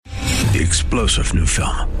The explosive new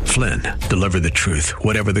film, Flynn, deliver the truth,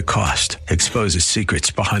 whatever the cost. Exposes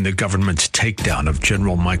secrets behind the government's takedown of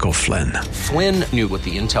General Michael Flynn. Flynn knew what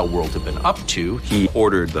the intel world had been up to. He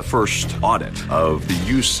ordered the first audit of the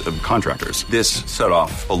use of contractors. This set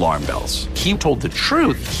off alarm bells. He told the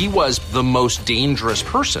truth. He was the most dangerous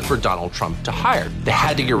person for Donald Trump to hire. They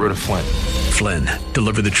had to get rid of Flynn. Flynn,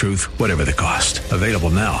 deliver the truth, whatever the cost. Available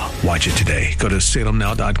now. Watch it today. Go to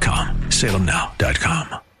salemnow.com.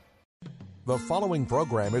 salemnow.com. The following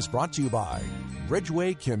program is brought to you by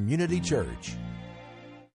Bridgeway Community Church.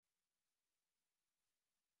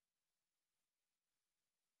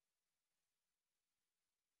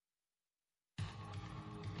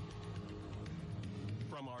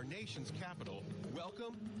 From our nation's capital,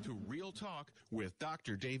 welcome to Real Talk with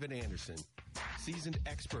Dr. David Anderson. Seasoned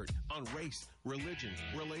expert on race, religion,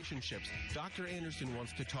 relationships, Dr. Anderson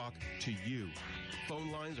wants to talk to you.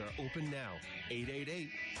 Phone lines are open now,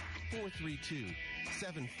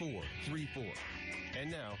 888-432-7434. And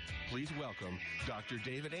now, please welcome Dr.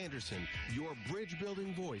 David Anderson, your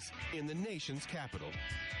bridge-building voice in the nation's capital.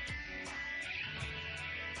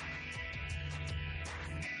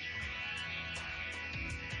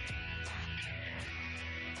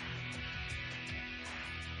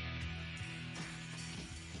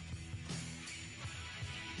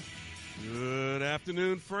 Good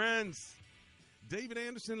afternoon, friends. David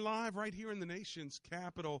Anderson live right here in the nation's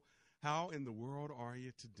capital. How in the world are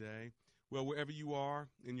you today? Well, wherever you are,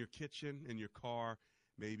 in your kitchen, in your car,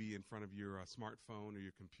 maybe in front of your smartphone or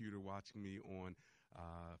your computer watching me on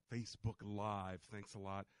Facebook Live. Thanks a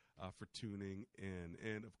lot for tuning in.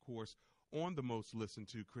 And, of course, on the most listened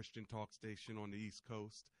to Christian talk station on the East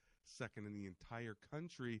Coast, second in the entire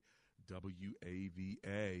country,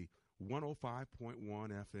 WAVA,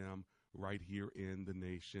 105.1 FM, right here in the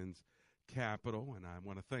nation's capital. And I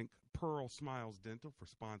want to thank Pearl Smiles Dental for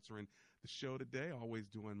sponsoring the show today, always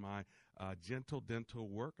doing my gentle dental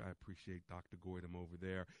work. I appreciate Dr. Goydam over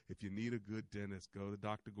there. If you need a good dentist, go to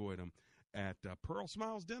Dr. Goydam at Pearl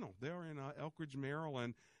Smiles Dental. They're in Elkridge,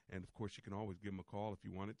 Maryland. And, of course, you can always give them a call if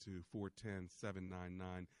you wanted to,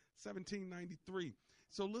 410-799-1793.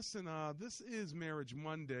 So, listen, this is Marriage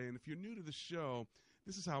Monday, and if you're new to the show,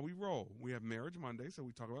 this is how we roll. We have Marriage Monday, so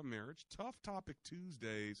we talk about marriage. Tough Topic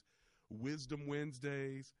Tuesdays, Wisdom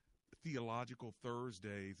Wednesdays, Theological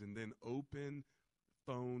Thursdays, and then Open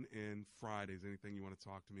Phone In Fridays. Anything you want to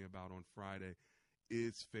talk to me about on Friday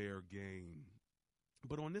is fair game.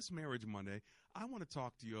 But on this Marriage Monday, I want to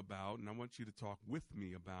talk to you about, and I want you to talk with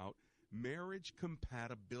me about, marriage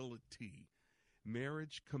compatibility.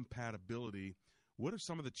 Marriage compatibility. What are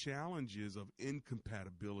some of the challenges of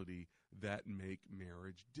incompatibility that make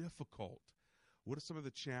marriage difficult? What are some of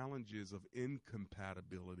the challenges of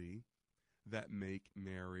incompatibility that make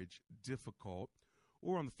marriage difficult?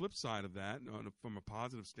 Or on the flip side of that, from a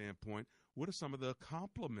positive standpoint, what are some of the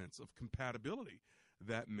complements of compatibility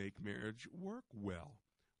that make marriage work well?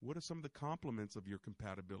 What are some of the complements of your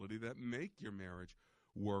compatibility that make your marriage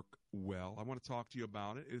work well? I want to talk to you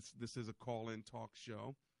about it. This is a call-in talk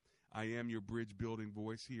show. I am your bridge-building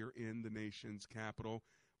voice here in the nation's capital.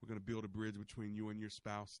 We're going to build a bridge between you and your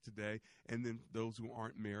spouse today, and then those who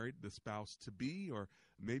aren't married, the spouse-to-be, or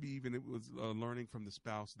maybe even it was learning from the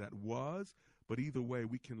spouse that was. But either way,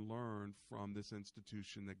 we can learn from this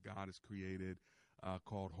institution that God has created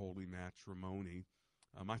called Holy Matrimony.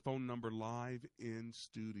 My phone number live in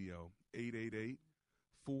studio,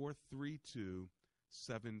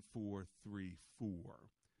 888-432-7434.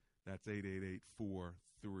 That's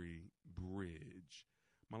 888-43-BRIDGE.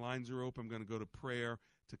 My lines are open. I'm going to go to prayer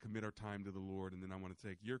to commit our time to the Lord, and then I want to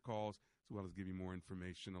take your calls as well as give you more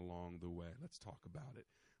information along the way. Let's talk about it.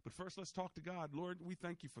 But first, let's talk to God. Lord, we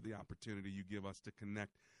thank you for the opportunity you give us to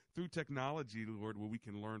connect through technology, Lord, where we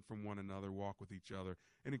can learn from one another, walk with each other,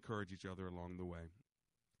 and encourage each other along the way.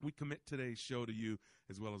 We commit today's show to you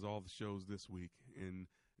as well as all the shows this week. In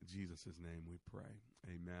Jesus' name we pray.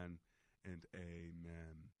 Amen and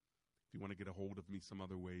amen. If you want to get a hold of me some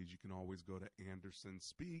other ways, you can always go to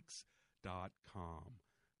AndersonSpeaks.com.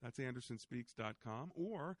 That's AndersonSpeaks.com.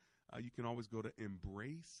 Or you can always go to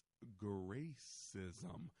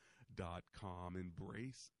EmbraceGracism.com.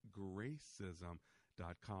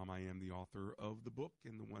 EmbraceGracism.com. I am the author of the book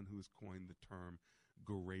and the one who has coined the term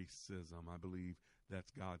Gracism. I believe that's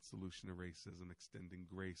God's solution to racism, extending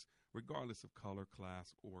grace regardless of color,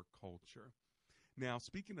 class, or culture. Now,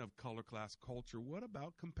 speaking of color, class, culture, what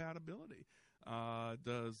about compatibility?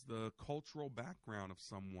 Does the cultural background of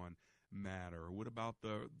someone matter? What about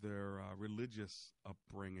their religious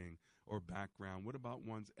upbringing or background? What about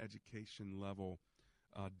one's education level?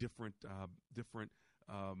 Different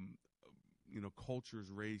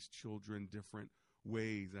cultures raise children different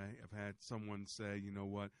ways. I have had someone say, you know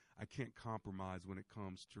what, I can't compromise when it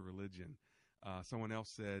comes to religion. Someone else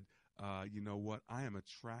said, you know what, I am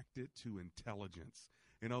attracted to intelligence.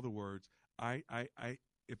 In other words,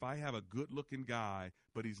 if I have a good-looking guy,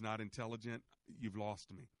 but he's not intelligent, you've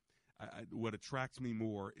lost me. What attracts me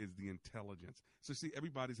more is the intelligence. So, see,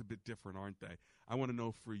 everybody's a bit different, aren't they? I want to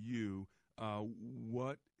know for you,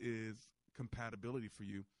 what is compatibility for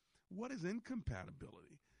you? What is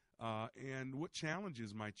incompatibility? And what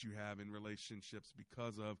challenges might you have in relationships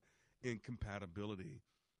because of incompatibility?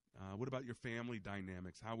 What about your family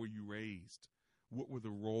dynamics? How were you raised? What were the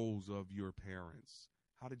roles of your parents?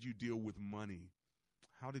 How did you deal with money?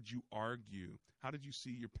 How did you argue? How did you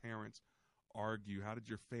see your parents argue? How did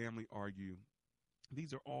your family argue?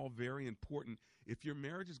 These are all very important. If your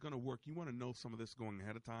marriage is going to work, you want to know some of this going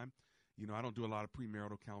ahead of time. I don't do a lot of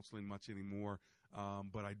premarital counseling much anymore,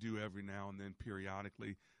 but I do every now and then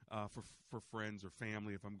periodically for friends or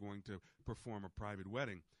family if I'm going to perform a private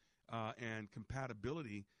wedding. And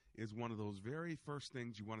compatibility is one of those very first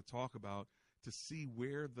things you want to talk about to see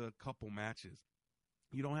where the couple matches.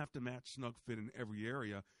 You don't have to match snug fit in every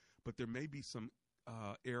area, but there may be some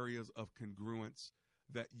areas of congruence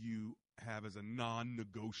that you have as a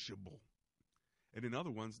non-negotiable. And in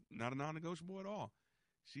other ones, not a non-negotiable at all.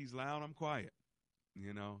 She's loud, I'm quiet.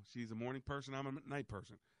 She's a morning person, I'm a night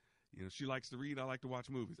person. She likes to read, I like to watch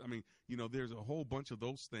movies. I mean, there's a whole bunch of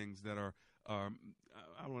those things that are, I'll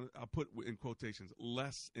put in quotations,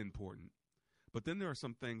 less important. But then there are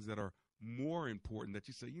some things that are more important that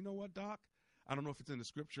you say, you know what, Doc? I don't know if it's in the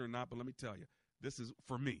scripture or not, but let me tell you, this is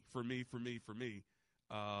for me.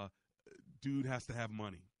 Dude has to have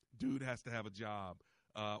money. Dude has to have a job.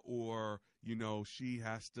 Or she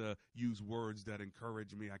has to use words that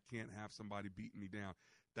encourage me. I can't have somebody beating me down.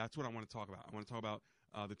 That's what I want to talk about. I want to talk about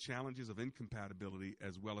the challenges of incompatibility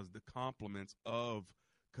as well as the compliments of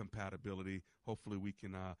compatibility. Hopefully we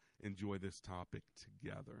can enjoy this topic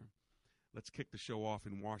together. Let's kick the show off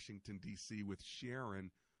in Washington, D.C. with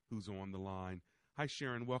Sharon, who's on the line. Hi,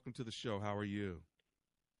 Sharon. Welcome to the show. How are you?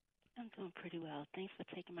 I'm doing pretty well. Thanks for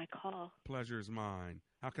taking my call. Pleasure is mine.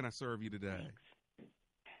 How can I serve you today? Thanks.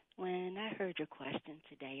 When I heard your question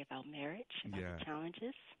today about marriage, about the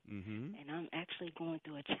challenges, and I'm actually going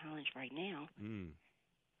through a challenge right now,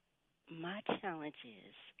 my challenge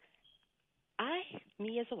is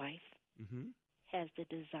me as a wife, has the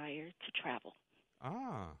desire to travel.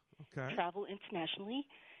 Ah, okay. Travel internationally,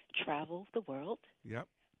 travel the world. Yep.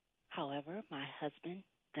 However, my husband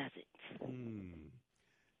doesn't.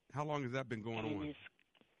 How long has that been going on?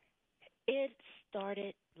 It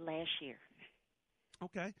started last year.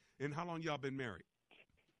 Okay. And how long y'all been married?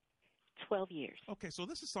 12 years. Okay, so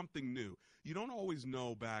this is something new. You don't always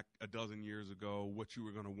know back a dozen years ago what you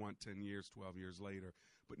were going to want 10 years, 12 years later.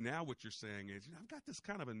 But now what you're saying is, I've got this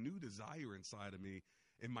kind of a new desire inside of me,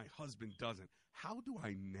 and my husband doesn't. How do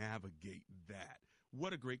I navigate that?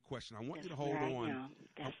 What a great question. I want you to hold on.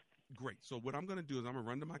 Great. So what I'm going to do is I'm going to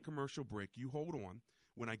run to my commercial break. You hold on.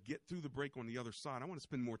 When I get through the break on the other side, I want to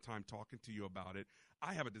spend more time talking to you about it.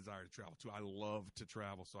 I have a desire to travel, too. I love to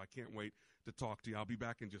travel, so I can't wait to talk to you. I'll be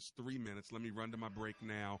back in just 3 minutes. Let me run to my break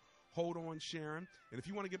now. Hold on, Sharon. And if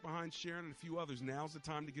you want to get behind Sharon and a few others, now's the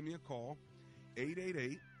time to give me a call,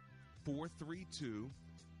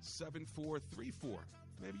 888-432-7434.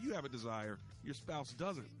 Maybe you have a desire, your spouse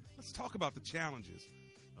doesn't. Let's talk about the challenges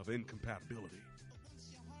of incompatibility.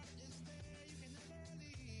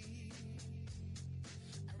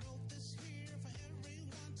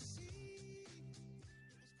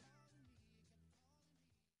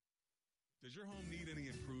 Does your home need any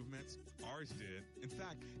improvements? Ours did. In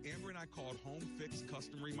fact, Amber and I called Home Fix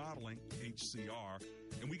Custom Remodeling, HCR,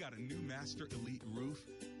 and we got a new Master Elite roof.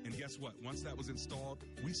 And guess what? Once that was installed,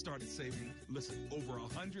 we started saving, over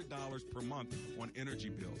 $100 per month on energy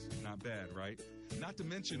bills. Not bad, right? Not to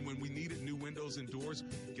mention when we needed new windows and doors,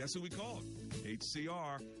 guess who we called?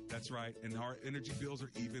 HCR. That's right. And our energy bills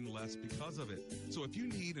are even less because of it. So if you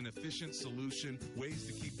need an efficient solution, ways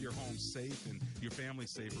to keep your home safe and your family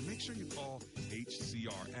safer, make sure you call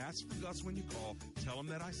HCR. Ask for Gus when you call. Tell him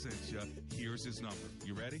that I sent you. Here's his number.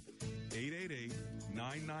 You ready?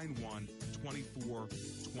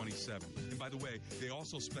 888-991-2427. And by the way, they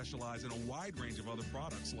also specialize in a wide range of other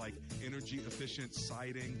products like energy-efficient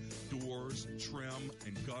siding, doors, trim,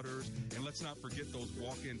 and gutters. And let's not forget those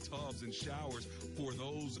walk-in tubs and showers for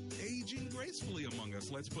those aging gracefully among us.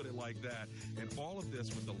 Let's put it like that. And all of this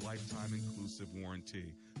with a lifetime inclusive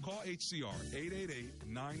warranty. Call HCR,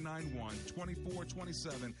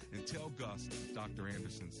 888-991-2427, and tell Gus Dr.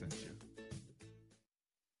 Anderson sent you.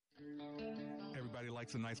 Everybody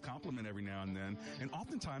likes a nice compliment every now and then, and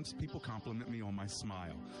oftentimes people compliment me on my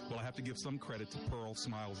smile. Well, I have to give some credit to Pearl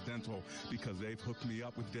Smiles Dental because they've hooked me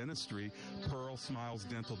up with dentistry.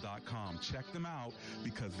 PearlSmilesDental.com. Check them out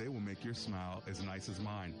because they will make your smile as nice as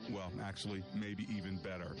mine. Well, actually, maybe even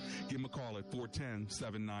better. Give them a call at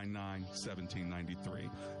 410-799-1793.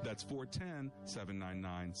 That's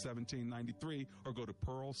 410-799-1793, or go to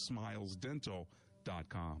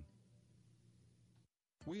PearlSmilesDental.com.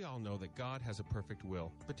 We all know that God has a perfect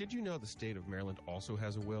will, but did you know the state of Maryland also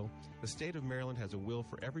has a will? The state of Maryland has a will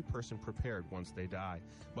for every person prepared once they die.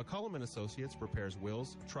 McCollum & Associates prepares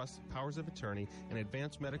wills, trusts, powers of attorney, and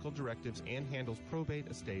advanced medical directives and handles probate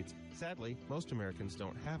estates. Sadly, most Americans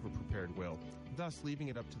don't have a prepared will, thus leaving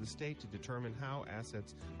it up to the state to determine how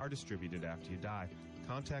assets are distributed after you die.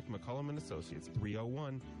 Contact McCollum & Associates,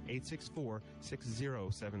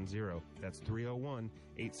 301-864-6070. That's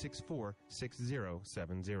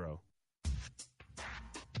 301-864-6070.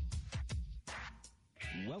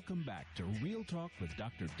 Welcome back to Real Talk with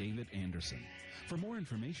Dr. David Anderson. For more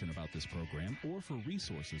information about this program or for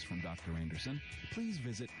resources from Dr. Anderson, please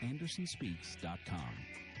visit AndersonSpeaks.com.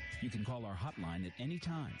 You can call our hotline at any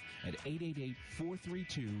time at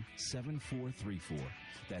 888-432-7434.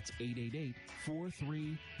 That's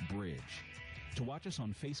 888-43-BRIDGE. To watch us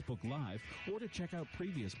on Facebook Live or to check out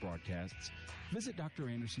previous broadcasts, visit Dr.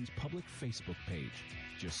 Anderson's public Facebook page.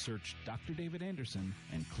 Just search Dr. David Anderson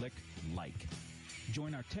and click like.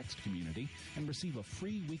 Join our text community and receive a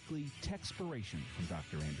free weekly Textpiration from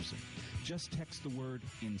Dr. Anderson. Just text the word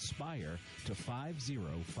INSPIRE to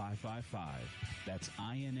 50555. That's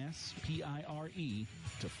INSPIRE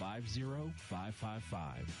to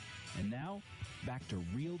 50555. And now, back to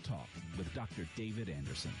Real Talk with Dr. David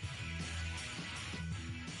Anderson.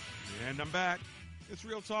 And I'm back. It's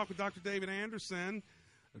Real Talk with Dr. David Anderson.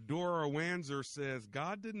 Dora Wanzer says,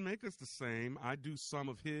 God didn't make us the same. I do some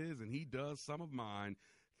of his, and he does some of mine.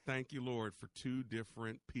 Thank you, Lord, for two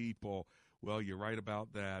different people. Well, you're right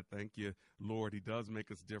about that. Thank you, Lord. He does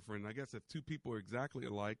make us different. I guess if two people are exactly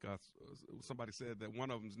alike, somebody said that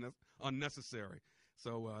one of them's unnecessary.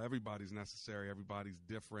 So everybody's necessary. Everybody's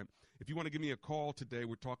different. If you want to give me a call today,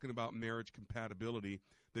 we're talking about marriage compatibility,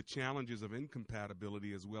 the challenges of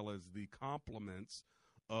incompatibility, as well as the complements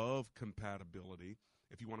of compatibility.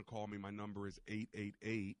 If you want to call me, my number is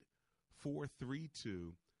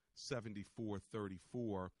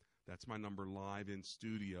 888-432-7434. That's my number live in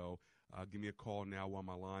studio. Give me a call now while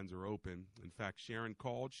my lines are open. In fact, Sharon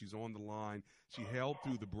called. She's on the line. She held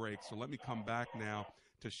through the break. So let me come back now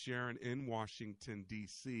to Sharon in Washington,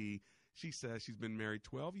 D.C. She says she's been married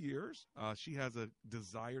 12 years. She has a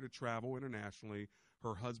desire to travel internationally.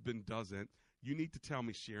 Her husband doesn't. You need to tell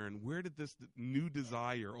me, Sharon, where did this new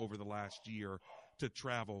desire over the last year to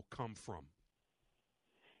travel come from?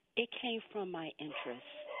 It came from my interests.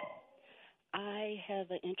 I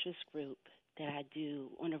have an interest group that I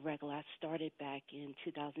do on a regular. I started back in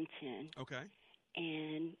 2010. Okay.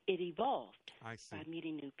 And it evolved. I see. By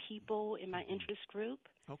meeting new people in my interest group.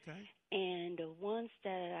 Okay. And the ones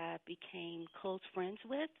that I became close friends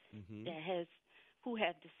with who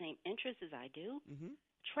have the same interests as I do,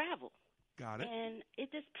 travel. Got it. And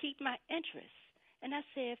it just piqued my interest. And I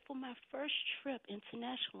said, for my first trip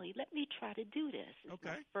internationally, let me try to do this. It's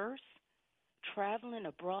my first traveling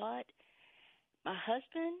abroad. My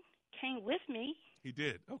husband came with me. He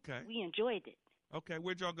did. Okay. We enjoyed it. Okay.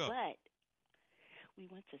 Where'd y'all go? But we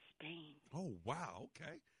went to Spain. Oh, wow.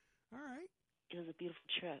 Okay. All right. It was a beautiful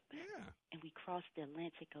trip. Yeah. And we crossed the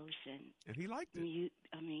Atlantic Ocean. And he liked it.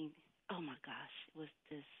 Oh, my gosh. It was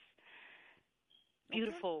this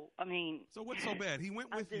beautiful. Okay. So what's so bad? He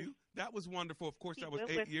went with you. That was wonderful. Of course, that was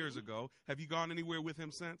 8 years ago. Have you gone anywhere with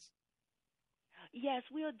him since? Yes,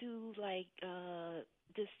 we'll do like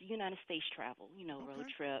this United States travel, road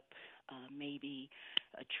trip, maybe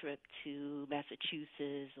a trip to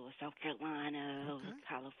Massachusetts or South Carolina or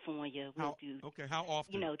California. We'll do how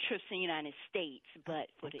often? Trips in the United States. But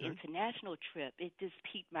for the international trip, it just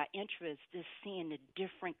piqued my interest, just seeing the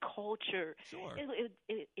different culture. Sure.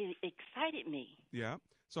 It excited me. Yeah.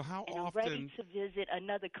 So how and often? I'm ready to visit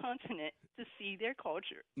another continent to see their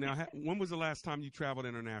culture. Now, when was the last time you traveled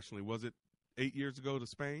internationally? Was it 8 years ago to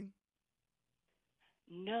Spain?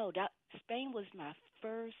 No, Spain was my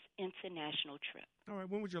first international trip. All right.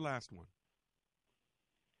 When was your last one?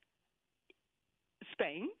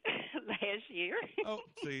 Spain, last year. Oh,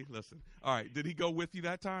 see, listen. All right. Did he go with you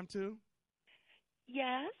that time too?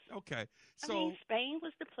 Yes. Okay. So Spain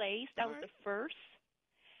was the place. That was the first.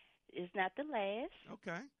 It's not the last.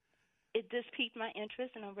 Okay. It just piqued my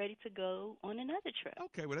interest, and I'm ready to go on another trip.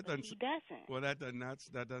 Okay, well that doesn't. He doesn't. Well, that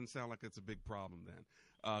doesn't sound like it's a big problem then.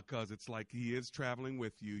 because it's like he is traveling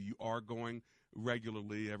with you. You are going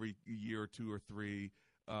regularly every year or 2 or 3.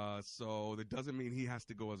 So that doesn't mean he has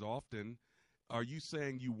to go as often. Are you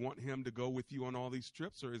saying you want him to go with you on all these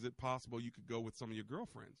trips, or is it possible you could go with some of your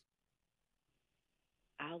girlfriends?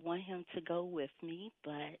 I want him to go with me,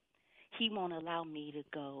 but he won't allow me to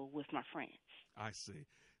go with my friends. I see.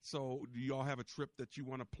 So do y'all have a trip that you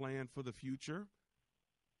want to plan for the future?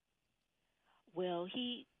 Well,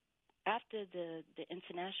 after the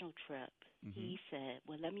international trip, he said,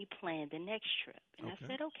 well, let me plan the next trip. And I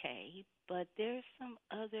said, okay, but there's some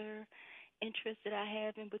other interests that I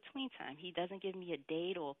have in between time. He doesn't give me a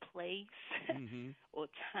date or a place or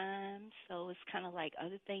time, so it's kind of like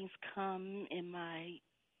other things come in my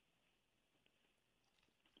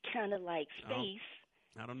kind of like space.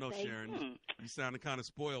 I don't know, Sharon. You sounded kind of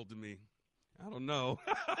spoiled to me. I don't know.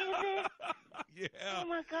 Is it? Yeah. Oh,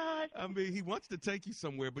 my God. I mean, he wants to take you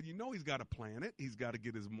somewhere, but he's got to plan it. He's got to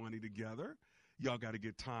get his money together. Y'all got to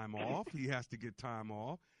get time off. He has to get time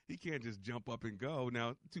off. He can't just jump up and go.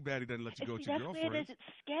 Now, too bad he doesn't let you go with your girlfriend. That's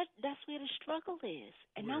where the struggle is,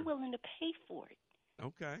 and I'm willing to pay for it.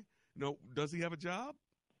 Okay. No, does he have a job?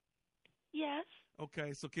 Yes.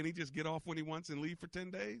 Okay, so can he just get off when he wants and leave for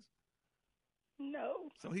 10 days? No.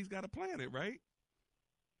 So he's got to plan it, right?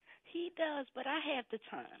 He does, but I have the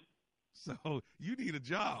time. So you need a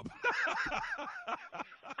job.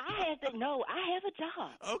 I have a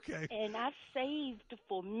job. Okay. And I've saved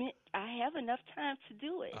I have enough time to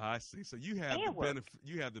do it. I see. So you have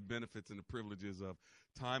the benefits and the privileges of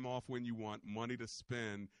time off when you want, money to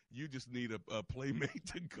spend. You just need a playmate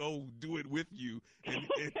to go do it with you.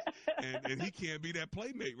 And he can't be that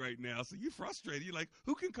playmate right now. So you're frustrated. You're like,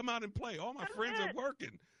 who can come out and play? All my friends are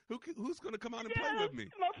working. Who's going to come out and play with me?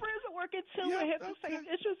 My friends are working too. I have the same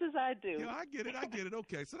issues as I do. Yeah, I get it.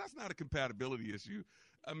 Okay, so that's not a compatibility issue.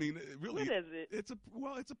 I mean, really, what is it? It's a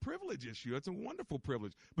privilege issue. It's a wonderful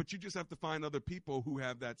privilege, but you just have to find other people who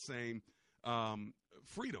have that same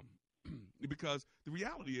freedom, because the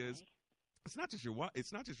reality is, it's not just your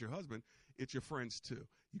husband, it's your friends too.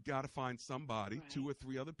 You got to find somebody, 2 or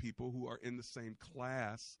 3 other people who are in the same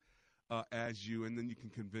class as you, and then you can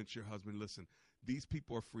convince your husband, listen, these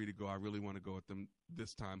people are free to go. I really want to go with them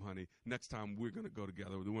this time, honey. Next time we're going to go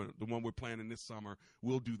together. The one we're planning this summer,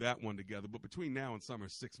 we'll do that one together. But between now and summer,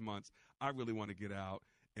 6 months, I really want to get out,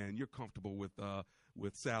 and you're comfortable with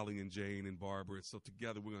Sally and Jane and Barbara. So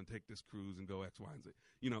together we're going to take this cruise and go X, Y, and Z.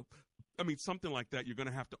 I mean, something like that. You're going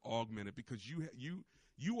to have to augment it, because you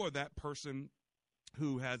are that person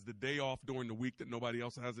who has the day off during the week that nobody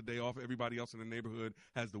else has a day off. Everybody else in the neighborhood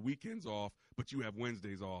has the weekends off, but you have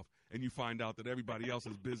Wednesdays off. And you find out that everybody else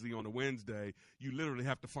is busy on a Wednesday. You literally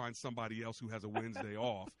have to find somebody else who has a Wednesday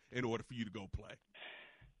off in order for you to go play.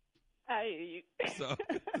 I hear you. So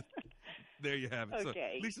there you have it.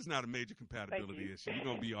 Okay. So at least it's not a major compatibility issue. You're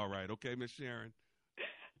going to be all right. Okay, Miss Sharon?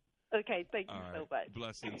 Okay, thank you so much.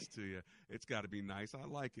 Blessings to you. It's got to be nice. I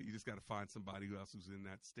like it. You just got to find somebody else who's in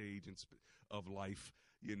that stage of life,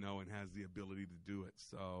 and has the ability to do it.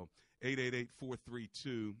 So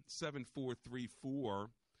 888-432-7434.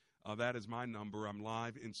 That is my number. I'm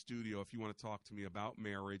live in studio if you want to talk to me about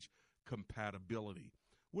marriage compatibility.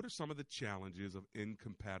 What are some of the challenges of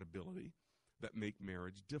incompatibility that make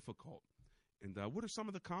marriage difficult? And what are some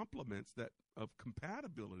of the complements of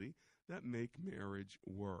compatibility that make marriage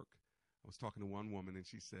work? I was talking to one woman, and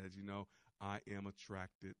she says, I am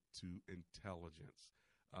attracted to intelligence.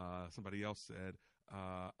 Somebody else said,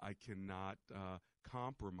 I cannot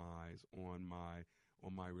compromise on my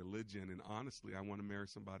religion, and honestly, I want to marry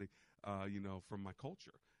somebody, from my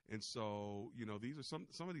culture. And so, these are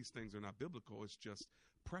some of these things are not biblical. It's just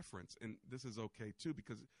preference, and this is okay too,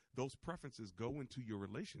 because those preferences go into your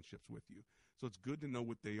relationships with you. So it's good to know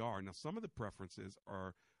what they are. Now, some of the preferences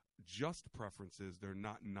are just preferences. They're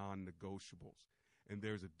not non-negotiables, and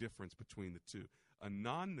there's a difference between the two. A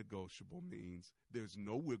non-negotiable means there's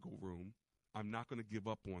no wiggle room. I'm not going to give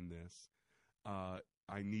up on this. I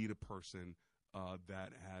need a person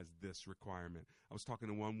that has this requirement. I was talking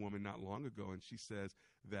to one woman not long ago, and she says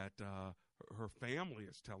that her family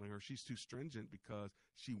is telling her she's too stringent because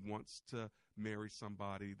she wants to marry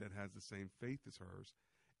somebody that has the same faith as hers.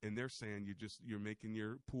 And they're saying you're making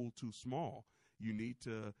your pool too small. You need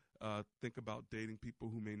to think about dating people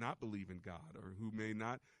who may not believe in God or who may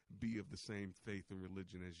not be of the same faith and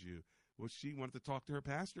religion as you. Well, she wanted to talk to her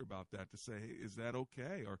pastor about that, to say, hey, is that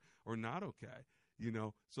okay or not okay?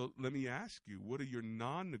 So let me ask you, what are your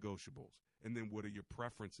non-negotiables? And then what are your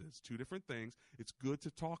preferences? 2 different things. It's good to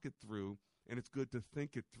talk it through, and it's good to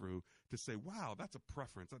think it through, to say, wow, that's a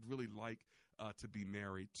preference. I'd really like to be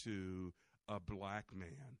married to a black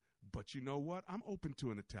man But you know what? I'm open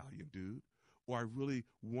to an Italian dude, or I really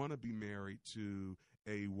want to be married to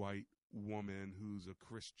a white woman who's a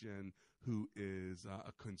Christian, who is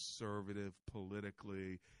a conservative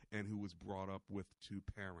politically, and who was brought up with two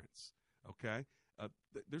parents. Okay?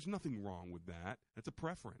 There's nothing wrong with that. It's a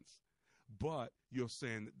preference. But you're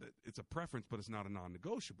saying that it's a preference, but it's not a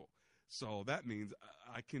non-negotiable. So that means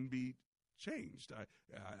I can be changed. I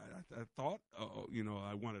thought,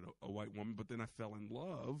 I wanted a white woman, but then I fell in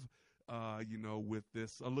love, with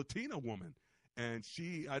a Latina woman. And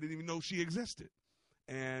I didn't even know she existed.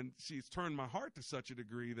 And she's turned my heart to such a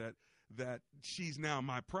degree that she's now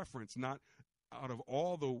my preference, not out of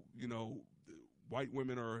all the, white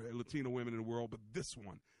women or Latina women in the world, but this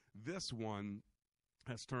one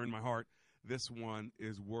has turned my heart. This one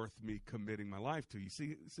is worth me committing my life to. You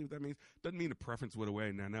see what that means? Doesn't mean the preference went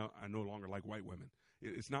away. Now I no longer like white women.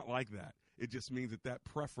 It's not like that. It just means that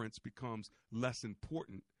preference becomes less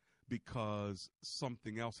important because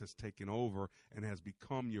something else has taken over and has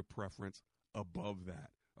become your preference above that.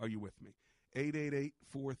 Are you with me?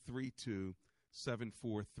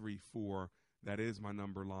 888-432-7434. That is my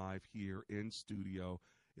number live here in studio.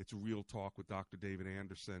 It's Real Talk with Dr. David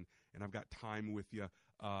Anderson, and I've got time with you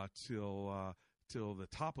till the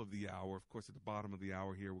top of the hour. Of course, at the bottom of the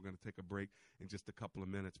hour here, we're going to take a break in just a couple of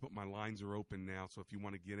minutes, but my lines are open now, so if you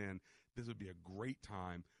want to get in, this would be a great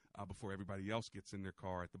time before everybody else gets in their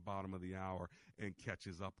car at the bottom of the hour and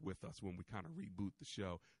catches up with us when we kind of reboot the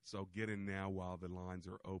show. So get in now while the lines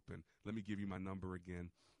are open. Let me give you my number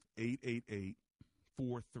again, 888-432-7434.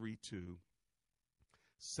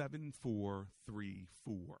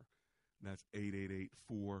 That's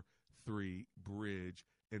 888-43-BRIDGE.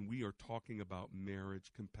 And we are talking about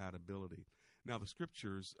marriage compatibility. Now, the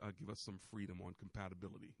scriptures give us some freedom on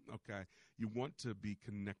compatibility, okay? You want to be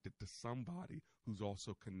connected to somebody who's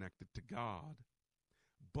also connected to God,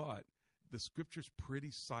 but the scripture's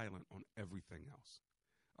pretty silent on everything else,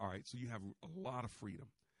 all right? So you have a lot of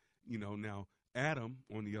freedom. Now, Adam,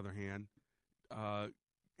 on the other hand,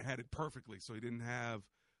 had it perfectly, so he didn't have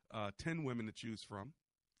 10 women to choose from.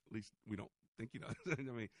 At least we don't think he does. I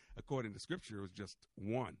mean, according to scripture, it was just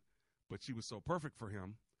one, but she was so perfect for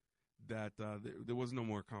him that there was no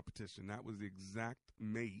more competition. That was the exact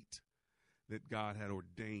mate that God had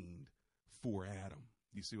ordained for Adam.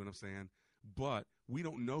 You see what I'm saying? But we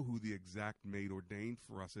don't know who the exact mate ordained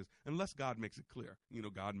for us is unless God makes it clear.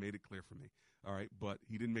 God made it clear for me. All right. But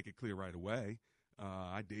he didn't make it clear right away.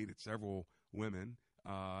 I dated several women.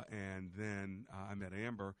 And then I met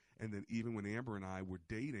Amber. And then even when Amber and I were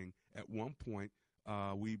dating, at one point,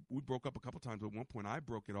 we broke up a couple times. But at one point, I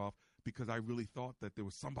broke it off because I really thought that there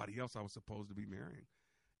was somebody else I was supposed to be marrying.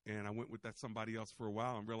 And I went with that somebody else for a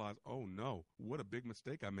while and realized, oh, no, what a big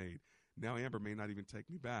mistake I made. Now Amber may not even take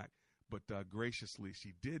me back. But graciously,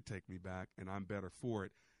 she did take me back, and I'm better for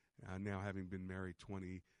it. Now having been married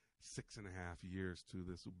 26 and a half years to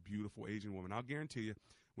this beautiful Asian woman. I'll guarantee you,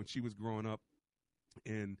 when she was growing up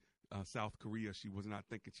in South Korea, she was not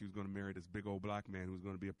thinking she was going to marry this big old black man who was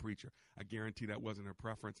going to be a preacher. I guarantee that wasn't her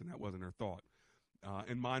preference, and that wasn't her thought.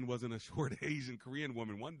 And mine wasn't a short Asian Korean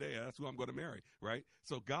woman. One day, that's who I'm going to marry, right?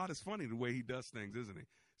 So God is funny the way he does things, isn't he?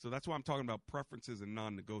 So that's why I'm talking about preferences and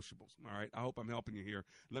non-negotiables, all right? I hope I'm helping you here.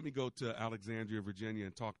 Let me go to Alexandria, Virginia,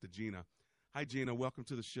 and talk to Gina. Hi, Gina. Welcome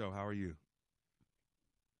to the show. How are you?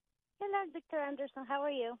 Hello, Dr. Anderson. How are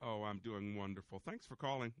you? Oh, I'm doing wonderful. Thanks for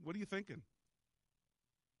calling. What are you thinking?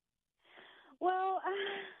 Well,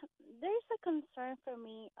 there's a concern for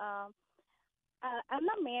me. I'm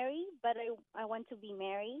not married, but I want to be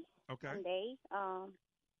married someday.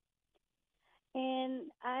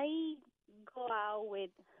 And I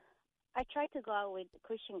try to go out with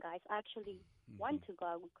Christian guys. I actually want to go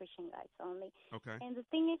out with Christian guys only. Okay. And the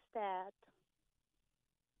thing is that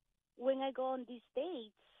when I go on these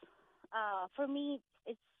dates, for me,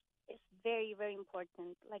 it's very, very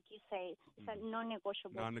important. Like you say, it's a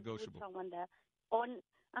non-negotiable. Non-negotiable. With someone that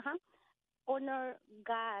honor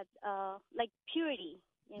God, like purity,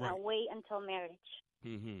 wait until marriage.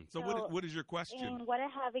 Mm-hmm. So what is your question? And what I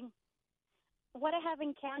have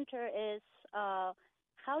encountered is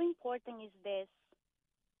how important is this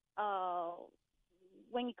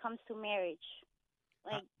when it comes to marriage?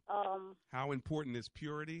 Like how important is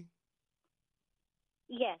purity?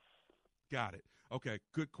 Yes. Got it. Okay,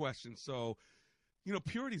 good question. So,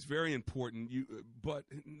 purity is very important. But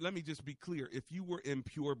let me just be clear. If you were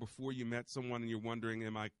impure before you met someone and you're wondering,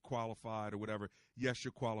 am I qualified or whatever, yes,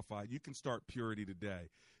 you're qualified. You can start purity today.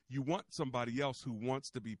 You want somebody else who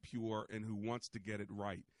wants to be pure and who wants to get it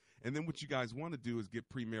right. And then what you guys want to do is get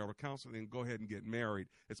premarital counseling and go ahead and get married,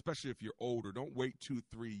 especially if you're older. Don't wait 2-3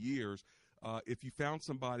 years if you found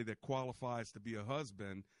somebody that qualifies to be a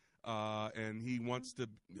husband and he wants to,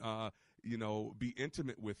 be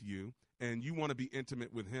intimate with you, and you want to be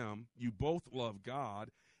intimate with him, you both love God,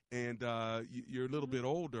 and you're a little bit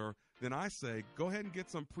older, then I say go ahead and get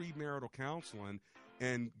some premarital counseling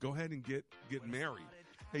and go ahead and get married.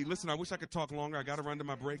 Hey, listen, I wish I could talk longer. I got to run to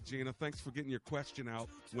my break, Gina. Thanks for getting your question out.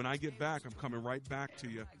 When I get back, I'm coming right back to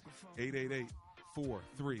you.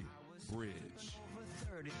 888-43-BRIDGE.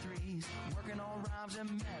 33s, working on rhymes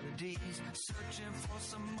and melodies, searching for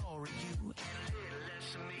some more of you.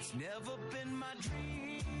 It's never been my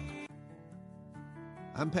dream.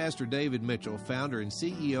 I'm Pastor David Mitchell, founder and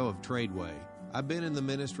CEO of Tradeway. I've been in the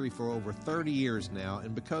ministry for over 30 years now,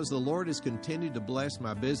 and because the Lord has continued to bless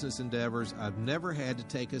my business endeavors, I've never had to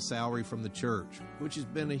take a salary from the church, which has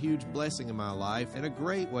been a huge blessing in my life and a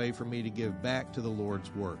great way for me to give back to the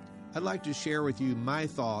Lord's work. I'd like to share with you my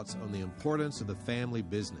thoughts on the importance of the family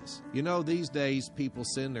business. You know, these days people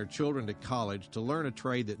send their children to college to learn a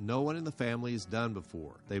trade that no one in the family has done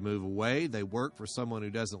before. They move away, they work for someone who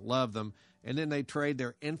doesn't love them, and then they trade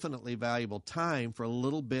their infinitely valuable time for a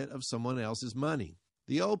little bit of someone else's money.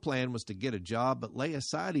 The old plan was to get a job but lay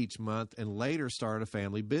aside each month and later start a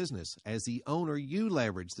family business. As the owner, you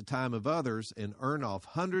leverage the time of others and earn off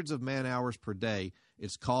hundreds of man-hours per day.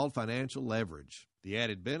 It's called financial leverage. The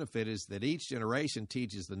added benefit is that each generation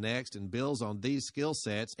teaches the next and builds on these skill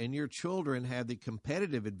sets, and your children have the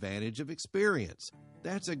competitive advantage of experience.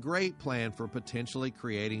 That's a great plan for potentially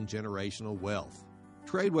creating generational wealth.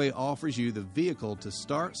 Tradeway offers you the vehicle to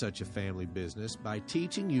start such a family business by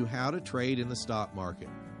teaching you how to trade in the stock market.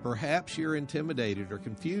 Perhaps you're intimidated or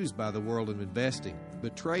confused by the world of investing,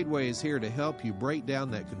 but Tradeway is here to help you break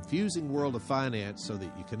down that confusing world of finance so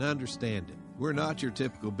that you can understand it. We're not your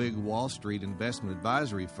typical big Wall Street investment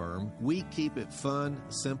advisory firm. We keep it fun,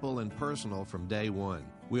 simple, and personal from day one.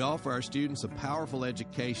 We offer our students a powerful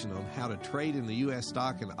education on how to trade in the U.S.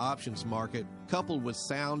 stock and options market, coupled with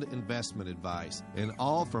sound investment advice, and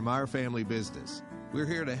all from our family business. We're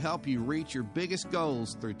here to help you reach your biggest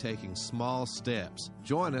goals through taking small steps.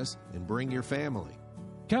 Join us and bring your family.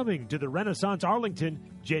 Coming to the Renaissance Arlington,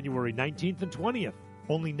 January 19th and 20th.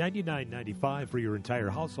 Only $99.95 for your entire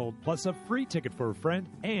household, plus a free ticket for a friend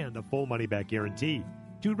and a full money-back guarantee.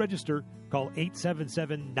 To register, call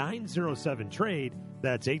 877-907-TRADE.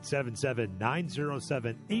 That's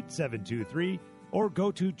 877-907-8723. Or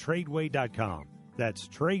go to Tradeway.com. That's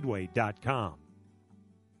Tradeway.com.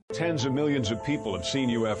 Tens of millions of people have seen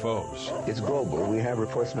UFOs. It's global. We have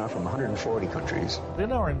reports now from 140 countries.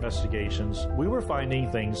 In our investigations, we were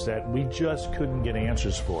finding things that we just couldn't get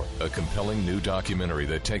answers for. A compelling new documentary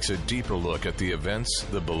that takes a deeper look at the events,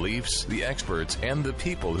 the beliefs, the experts, and the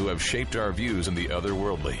people who have shaped our views in the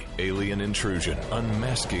otherworldly. Alien Intrusion,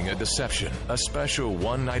 Unmasking a Deception. A special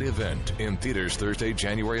one-night event in theaters Thursday,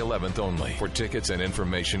 January 11th only. For tickets and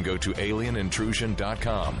information, go to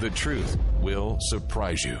alienintrusion.com. The truth will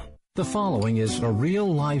surprise you. The following is a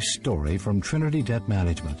real-life story from Trinity Debt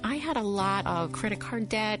Management. I had a lot of credit card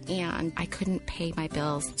debt, and I couldn't pay my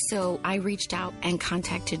bills, so I reached out and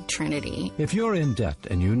contacted Trinity. If you're in debt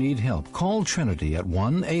and you need help, call Trinity at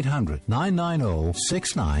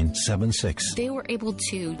 1-800-990-6976. They were able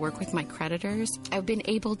to work with my creditors. I've been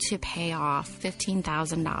able to pay off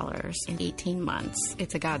 $15,000 in 18 months.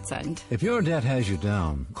 It's a godsend. If your debt has you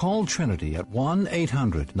down, call Trinity at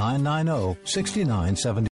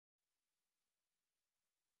 1-800-990-6976.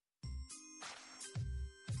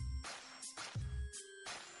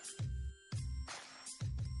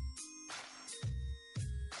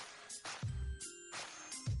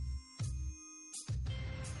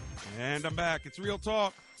 And I'm back. It's Real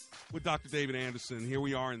Talk with Dr. David Anderson. Here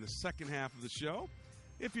we are in the second half of the show.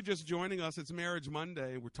 If you're just joining us, it's Marriage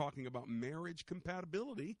Monday. We're talking about marriage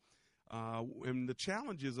compatibility and the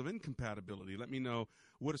challenges of incompatibility. Let me know,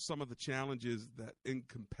 what are some of the challenges that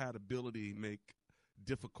incompatibility make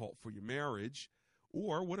difficult for your marriage?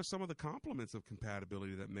 Or what are some of the complements of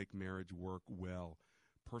compatibility that make marriage work well?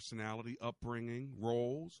 Personality, upbringing,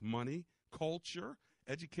 roles, money, culture,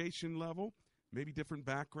 education level, maybe different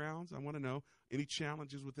backgrounds. I want to know any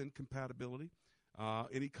challenges with incompatibility,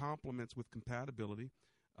 any compliments with compatibility.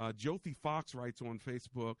 Jyoti Fox writes on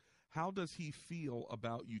Facebook, how does he feel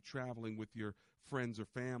about you traveling with your friends or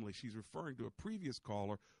family? She's referring to a previous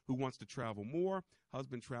caller who wants to travel more.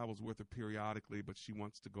 Husband travels with her periodically, but she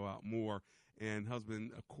wants to go out more. And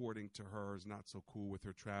husband, according to her, is not so cool with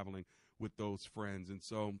her traveling with those friends. And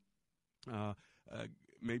so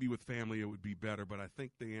maybe with family it would be better, but I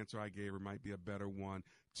think the answer I gave her might be a better one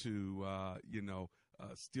to,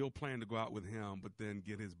 still plan to go out with him, but then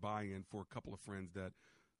get his buy-in for a couple of friends that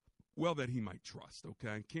well, that he might trust,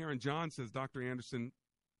 okay? Karen John says, Dr. Anderson,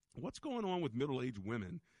 what's going on with middle-aged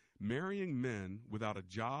women marrying men without a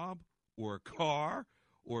job or a car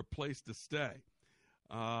or a place to stay?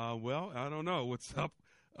 Well, I don't know what's up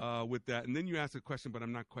with that. And then you ask a question, but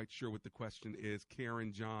I'm not quite sure what the question is.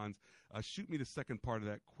 Karen Johns, shoot me the second part of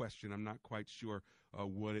that question. I'm not quite sure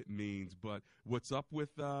what it means. But what's up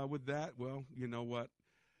with that? Well, you know what?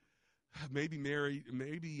 Maybe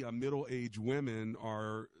middle-aged women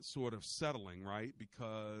are sort of settling, right?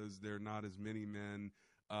 Because there are not as many men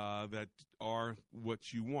that are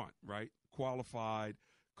what you want, right? Qualified,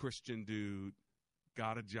 Christian dude,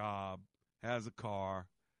 got a job, has a car,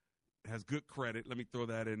 has good credit. Let me throw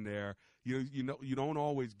that in there. You know, you don't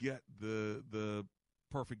always get the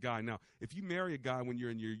perfect guy. Now, if you marry a guy when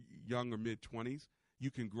you're in your young or mid-20s,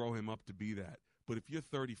 you can grow him up to be that. But if you're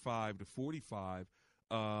 35 to 45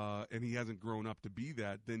 and he hasn't grown up to be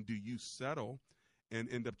that, then do you settle and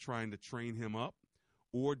end up trying to train him up,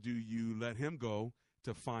 or do you let him go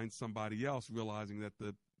to find somebody else, realizing that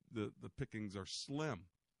the pickings are slim?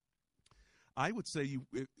 I would say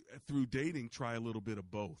through dating, try a little bit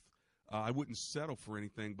of both. I wouldn't settle for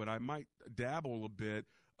anything, but I might dabble a bit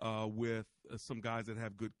with some guys that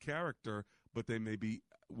have good character, but they may be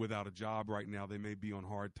without a job right now. They may be on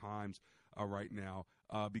hard times right now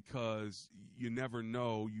because you never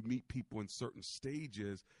know. You meet people in certain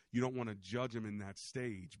stages. You don't want to judge them in that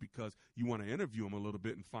stage because you want to interview them a little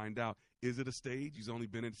bit and find out, is it a stage? He's only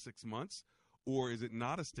been in 6 months. Or is it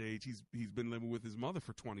not a stage? He's been living with his mother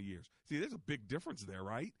for 20 years. See, there's a big difference there,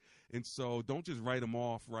 right? And so don't just write him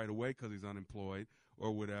off right away because he's unemployed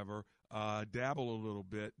or whatever. Dabble a little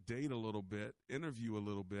bit, date a little bit, interview a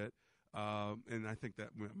little bit, and I think that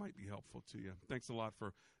might be helpful to you. Thanks a lot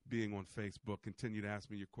for being on Facebook. Continue to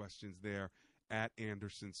ask me your questions there.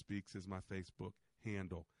 @Anderson Speaks is my Facebook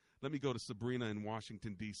handle. Let me go to Sabrina in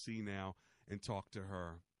Washington, D.C. now and talk to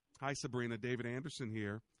her. Hi, Sabrina. David Anderson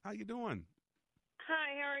here. How you doing?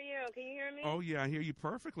 Hi, how are you? Can you hear me? Oh, yeah, I hear you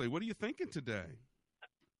perfectly. What are you thinking today?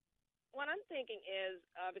 What I'm thinking is,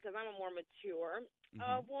 because I'm a more mature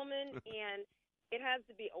woman, and it has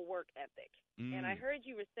to be a work ethic. And I heard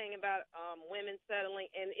you were saying about women settling,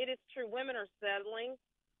 and it is true. Women are settling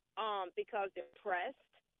because they're pressed,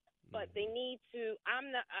 but they need to.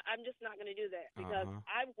 I'm just not going to do that because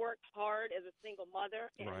I've worked hard as a single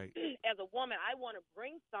mother, and as a woman, I want to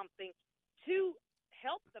bring something to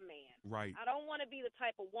help the man. Right. I don't want to be the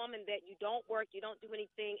type of woman that you don't work, you don't do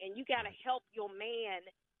anything, and you got to help your man,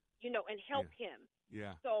 and help him.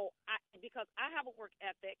 Yeah. So because I have a work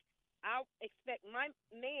ethic, I expect my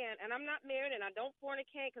man, and I'm not married, and I don't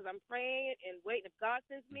fornicate because I'm praying and waiting. If God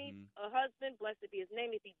sends me a husband, blessed be his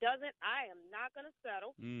name. If he doesn't, I am not going to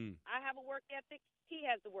settle. I have a work ethic. He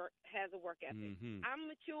has a work ethic. I'm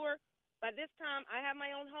mature. By this time, I have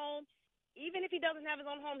my own home. Even if he doesn't have his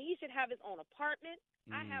own home, he should have his own apartment.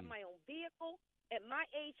 I have my own vehicle. At my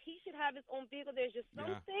age, he should have his own vehicle. There's just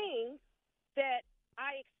some things that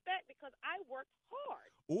I expect because I worked hard.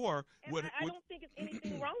 I don't think it's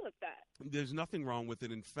anything wrong with that. There's nothing wrong with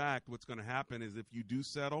it. In fact, what's going to happen is if you do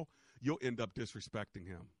settle, you'll end up disrespecting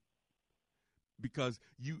him. Because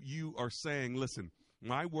you are saying, listen,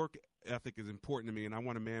 my work ethic is important to me, and I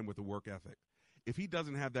want a man with a work ethic. If he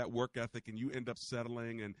doesn't have that work ethic and you end up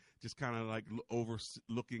settling and just kind of like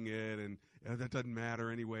overlooking it and that doesn't matter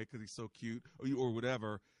anyway because he's so cute or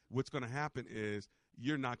whatever, what's going to happen is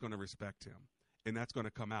you're not going to respect him. And that's going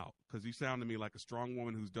to come out because you sound to me like a strong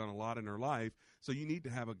woman who's done a lot in her life. So you need to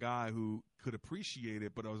have a guy who could appreciate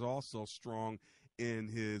it but is also strong in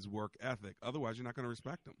his work ethic. Otherwise, you're not going to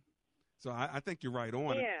respect him. So I think you're right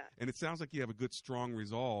on. Yeah. And it sounds like you have a good, strong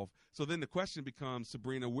resolve. So then the question becomes,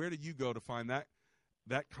 Sabrina, where do you go to find that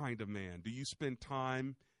kind of man? Do you spend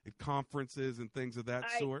time at conferences and things of that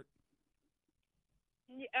sort?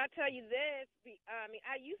 I'll tell you this.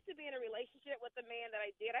 I used to be in a relationship with a man that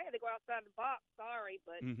I did. I had to go outside the box. Sorry,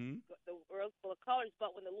 but the world's full of colors.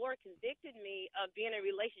 But when the Lord convicted me of being in a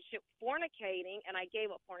relationship fornicating, and I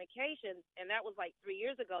gave up fornication, and that was like 3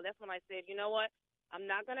 years ago, that's when I said, you know what? I'm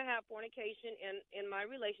not going to have fornication in my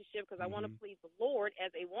relationship because I want to please the Lord as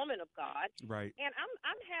a woman of God. Right. And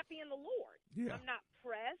I'm happy in the Lord. Yeah. I'm not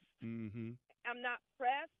pressed. I'm not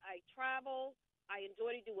pressed. I travel. I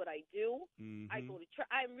enjoy to do what I do. I go to church.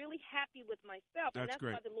 I'm really happy with myself, and that's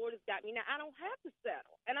great. why the Lord has got me. Now, I don't have to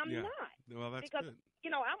settle, and I'm not. Well, that's because,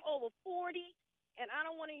 good. I'm over 40, and I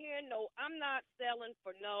don't want to hear no, I'm not selling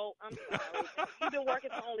for no. I'm sorry. You've been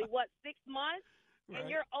working for only, 6 months? Right.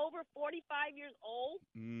 And you're over 45 years old.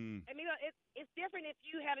 I mean, it's different if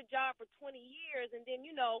you had a job for 20 years and then,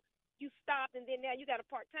 you stopped and then now you got a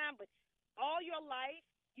part-time. But all your life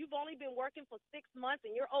you've only been working for 6 months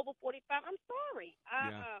and you're over 45, I'm sorry.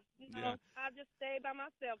 I'll just stay by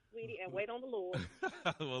myself, sweetie, and wait on the Lord.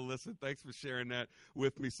 Well, listen, thanks for sharing that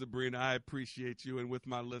with me, Sabrina. I appreciate you. And with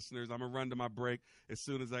my listeners, I'm going to run to my break. As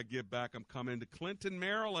soon as I get back, I'm coming to Clinton,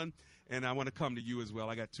 Maryland, and I want to come to you as well.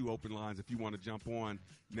 I got 2 open lines. If you want to jump on,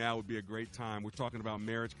 now would be a great time. We're talking about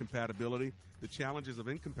marriage compatibility, the challenges of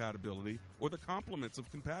incompatibility, or the compliments of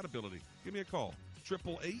compatibility. Give me a call,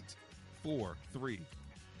 888-43-BRIDGE.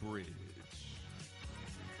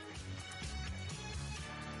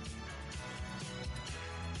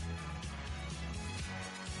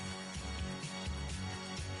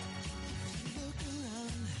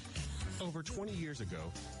 Over 20 years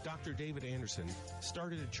ago, Dr. David Anderson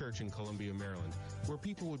started a church in Columbia, Maryland, where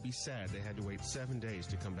people would be sad they had to wait 7 days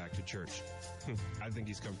to come back to church. I think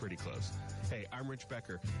he's come pretty close. Hey, I'm Rich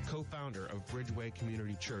Becker, co-founder of Bridgeway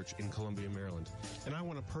Community Church in Columbia, Maryland, and I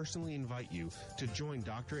want to personally invite you to join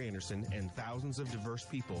Dr. Anderson and thousands of diverse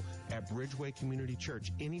people at Bridgeway Community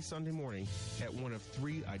Church any Sunday morning at one of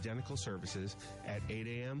 3 identical services at 8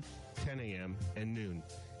 a.m., 10 a.m., and noon.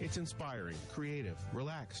 It's inspiring, creative,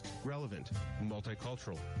 relaxed, relevant,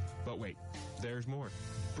 multicultural. But wait, there's more.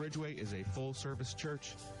 Bridgeway is a full-service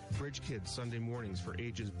church. Bridge Kids Sunday mornings for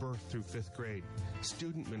ages birth through 5th grade.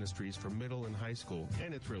 Student ministries for middle and high school,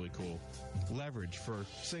 and it's really cool. Leverage for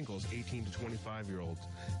singles 18 to 25-year-olds.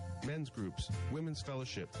 Men's groups, women's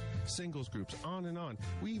fellowship, singles groups, on and on.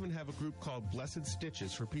 We even have a group called Blessed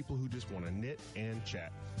Stitches for people who just want to knit and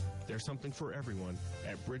chat. There's something for everyone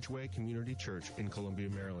at Bridgeway Community Church in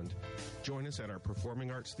Columbia, Maryland. Join us at our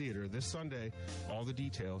Performing Arts Theater this Sunday. All the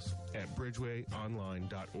details at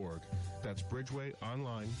bridgewayonline.org. That's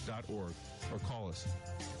bridgewayonline.org. Or call us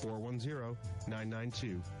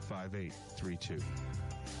 410-992-5832.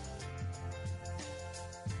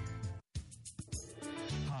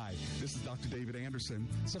 This is Dr. David Anderson.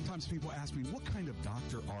 Sometimes people ask me, what kind of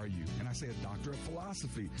doctor are you? And I say, a doctor of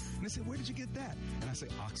philosophy. And they say, where did you get that? And I say,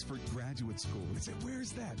 Oxford Graduate School. And they say, where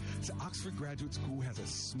is that? I say, Oxford Graduate School has a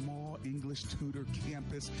small English tutor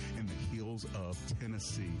campus in the hills of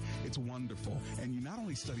Tennessee. It's wonderful. And you not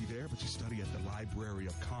only study there, but you study at the Library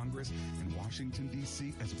of Congress in Washington,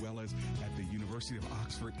 D.C., as well as at the University of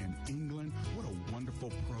Oxford in England. What a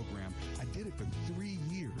wonderful program. I did it for 3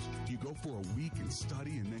 years. You go for a week and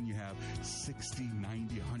study, and then you have 60,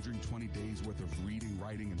 90, 120 days worth of reading,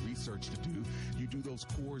 writing, and research to do. You do those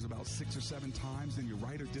cores about 6 or 7 times, then you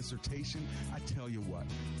write a dissertation. I tell you what,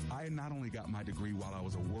 I not only got my degree while I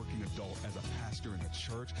was a working adult as a pastor in a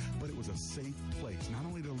church, but it was a safe place, not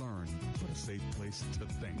only to learn, but a safe place to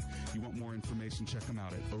think. You want more information, check them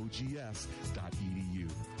out at ogs.edu.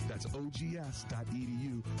 That's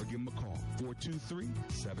ogs.edu, or give them a call,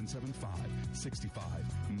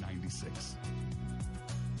 423-775-6596.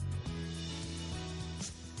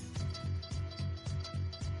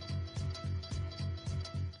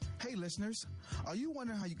 Hey listeners, are you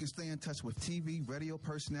wondering how you can stay in touch with TV, radio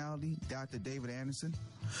personality, Dr. David Anderson?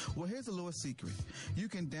 Well, here's a little secret. You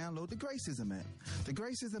can download the Gracism app. The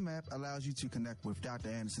Gracism app allows you to connect with Dr.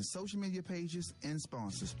 Anderson's social media pages and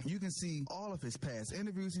sponsors. You can see all of his past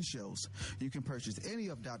interviews and shows. You can purchase any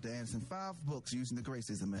of Dr. Anderson's 5 books using the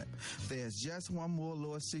Gracism app. There's just one more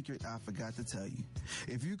little secret I forgot to tell you.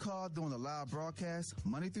 If you call during the live broadcast,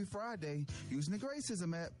 Monday through Friday, using the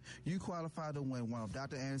Gracism app, you qualify to win one of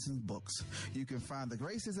Dr. Anderson's books. You can find the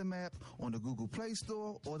Gracism app on the Google Play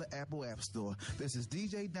Store or the Apple App Store. This is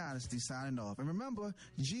DJ Dynasty signing off. And remember,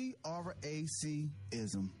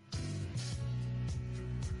 GRAC-ism.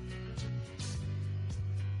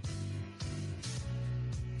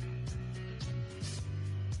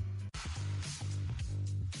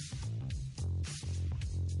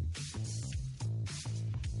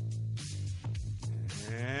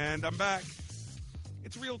 And I'm back.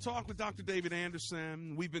 It's Real Talk with Dr. David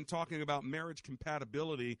Anderson. We've been talking about marriage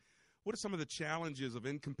compatibility. What are some of the challenges of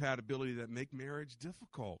incompatibility that make marriage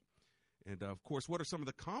difficult? And, of course, what are some of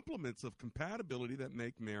the complements of compatibility that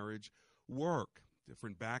make marriage work?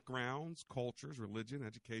 Different backgrounds, cultures, religion,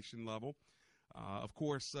 education level. Of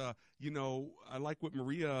course, I like what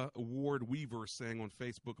Maria Ward Weaver is saying on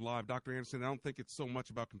Facebook Live. Dr. Anderson, I don't think it's so much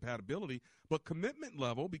about compatibility, but commitment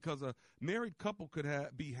level, because a married couple could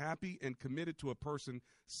be happy and committed to a person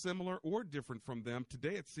similar or different from them.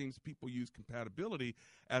 Today, it seems people use compatibility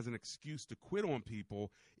as an excuse to quit on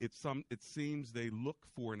people. It seems they look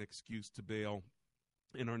for an excuse to bail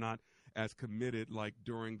and are not as committed like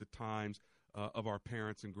during the times of our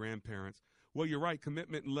parents and grandparents. Well, you're right.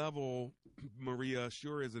 Commitment level, Maria,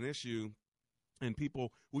 sure is an issue, and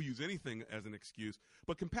people will use anything as an excuse.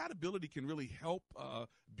 But compatibility can really help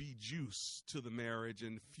be juice to the marriage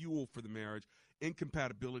and fuel for the marriage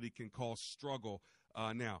incompatibility can cause struggle.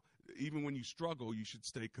 Now, even when you struggle, you should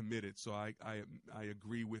stay committed. So I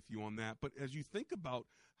agree with you on that. But as you think about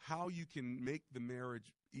how you can make the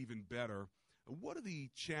marriage even better, what are the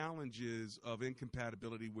challenges of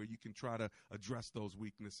incompatibility where you can try to address those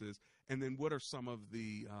weaknesses? And then what are some of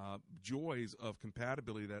the joys of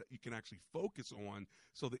compatibility that you can actually focus on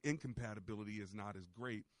so the incompatibility is not as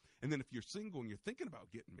great? And then if you're single and you're thinking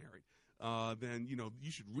about getting married, then,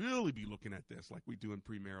 you should really be looking at this like we do in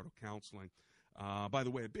premarital counseling. By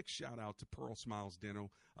the way, a big shout out to Pearl Smiles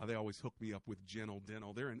Dental. They always hook me up with Gentle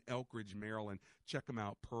Dental. They're in Elk Ridge, Maryland. Check them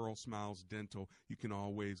out, Pearl Smiles Dental. You can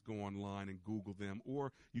always go online and Google them,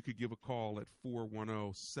 or you could give a call at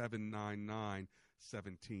 410-799-1793.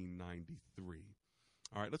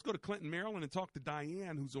 All right, let's go to Clinton, Maryland, and talk to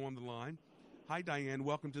Diane, who's on the line. Hi, Diane.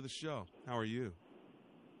 Welcome to the show. How are you?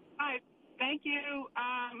 Hi. Thank you.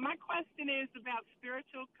 My question is about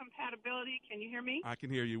spiritual compatibility. Can you hear me? I can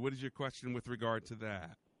hear you. What is your question with regard to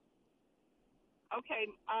that? Okay.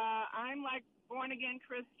 I'm like born-again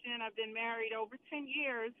Christian. I've been married over 10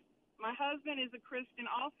 years. My husband is a Christian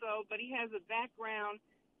also, but he has a background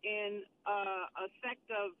in a sect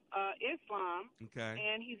of Islam. Okay.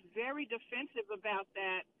 And he's very defensive about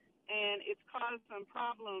that, and it's caused some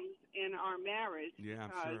problems in our marriage. Yeah,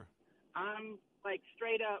 because sure. I'm like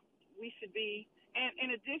straight up, we should be, and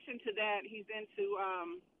in addition to that, he's into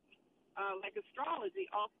like astrology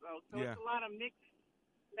also. So Yeah. It's a lot of mixed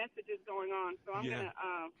messages going on. So I'm gonna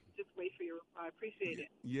just wait for your reply. I appreciate it.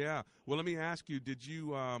 Yeah. Well, let me ask you: did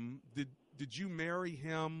you did you marry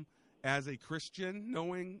him as a Christian,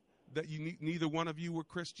 knowing that neither one of you were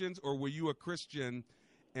Christians, or were you a Christian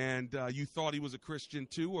and you thought he was a Christian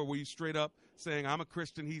too, or were you straight up saying, "I'm a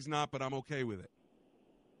Christian, he's not, but I'm okay with it"?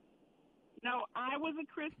 No, I was a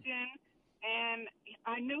Christian, and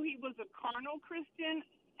I knew he was a carnal Christian,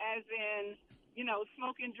 as in,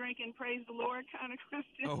 smoking, drinking, praise the Lord kind of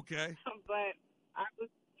Christian. Okay. But I was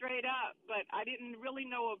straight up, but I didn't really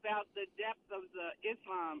know about the depth of the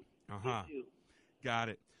Islam issue. Got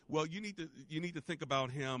it. Well, you need to think about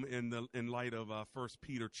him in light of 1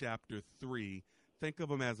 Peter chapter 3. Think of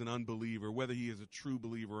him as an unbeliever. Whether he is a true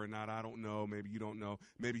believer or not, I don't know. Maybe you don't know.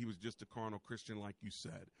 Maybe he was just a carnal Christian like you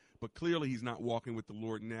said. But clearly he's not walking with the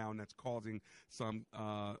Lord now, and that's causing some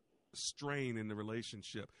strain in the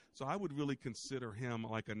relationship. So I would really consider him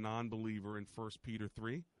like a non-believer in 1 Peter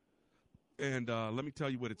 3. And let me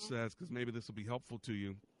tell you what it says, because maybe this will be helpful to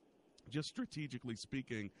you. Just strategically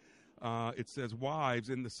speaking, it says, "Wives,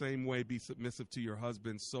 in the same way be submissive to your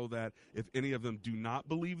husbands, so that if any of them do not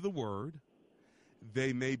believe the word,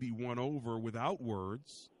 they may be won over without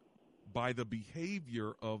words by the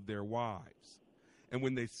behavior of their wives. And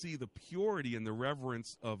when they see the purity and the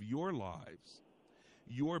reverence of your lives,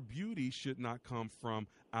 your beauty should not come from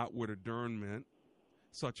outward adornment,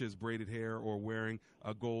 such as braided hair or wearing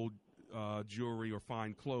a gold jewelry or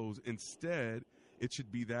fine clothes. Instead, it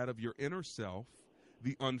should be that of your inner self,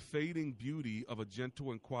 the unfading beauty of a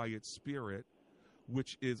gentle and quiet spirit,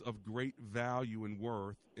 which is of great value and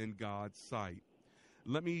worth in God's sight."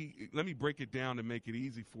 Let me break it down to make it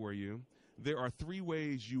easy for you. There are 3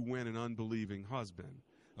 ways you win an unbelieving husband,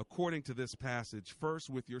 according to this passage. First,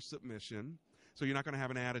 with your submission. So you're not going to have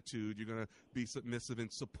an attitude. You're going to be submissive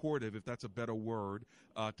and supportive, if that's a better word,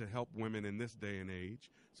 to help women in this day and age.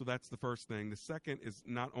 So that's the first thing. The second is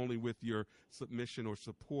not only with your submission or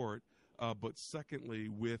support, but secondly,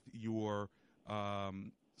 with your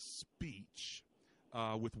speech,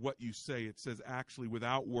 with what you say. It says actually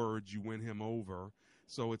without words, you win him over.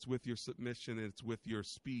 So it's with your submission, it's with your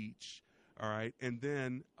speech, all right? And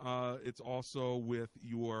then it's also with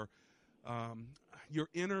your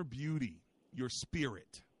inner beauty, your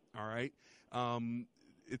spirit, all right?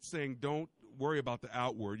 It's saying don't worry about the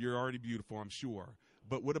outward. You're already beautiful, I'm sure.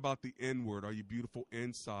 But what about the inward? Are you beautiful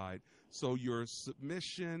inside? So your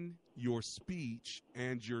submission, your speech,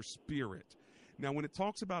 and your spirit. Now, when it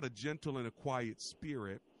talks about a gentle and a quiet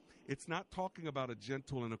spirit, it's not talking about a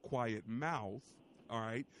gentle and a quiet mouth. All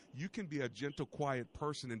right. You can be a gentle, quiet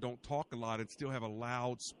person and don't talk a lot and still have a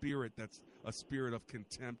loud spirit that's a spirit of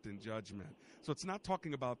contempt and judgment. So it's not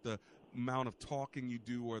talking about the amount of talking you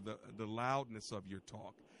do or the loudness of your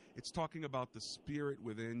talk. It's talking about the spirit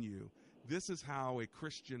within you. This is how a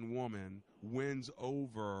Christian woman wins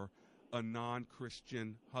over a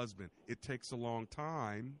non-Christian husband. It takes a long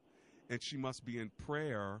time, and she must be in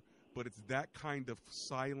prayer, but it's that kind of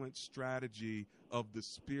silent strategy of the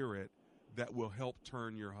spirit that will help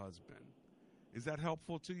turn your husband. Is that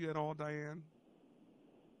helpful to you at all, Diane?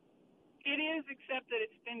 It is, except that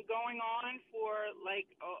it's been going on for like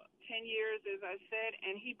 10 years, as I said,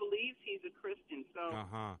 and he believes he's a Christian. So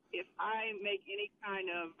if I make any kind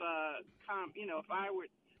of, if I were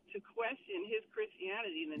to question his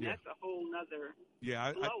Christianity, then that's a whole nother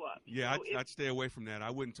blow up. I'd stay away from that. I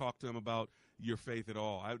wouldn't talk to him about your faith at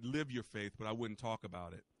all. I would live your faith, but I wouldn't talk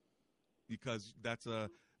about it because it's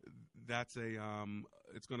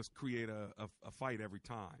going to create a fight every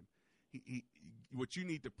time. What you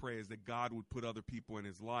need to pray is that God would put other people in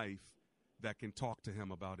his life that can talk to him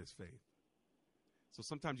about his faith. So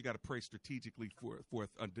sometimes you got to pray strategically for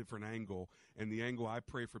a different angle. And the angle I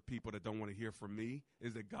pray for people that don't want to hear from me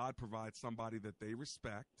is that God provides somebody that they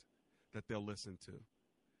respect, that they'll listen to.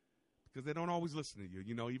 Because they don't always listen to you.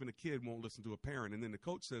 You know, even a kid won't listen to a parent. And then the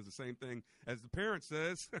coach says the same thing as the parent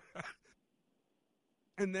says.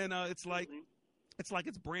 And then it's like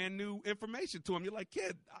it's brand new information to him. You're like,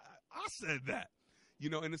 kid, I said that. You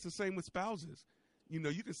know, and it's the same with spouses. You know,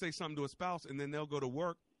 you can say something to a spouse and then they'll go to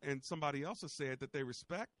work and somebody else has said that they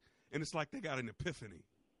respect, and it's like they got an epiphany.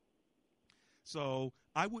 So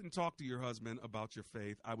I wouldn't talk to your husband about your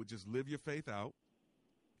faith. I would just live your faith out.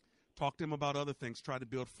 Talk to him about other things. Try to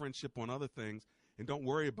build friendship on other things, and don't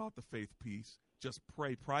worry about the faith piece. Just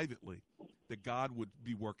pray privately that God would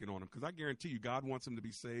be working on him, because I guarantee you God wants him to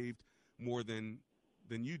be saved more than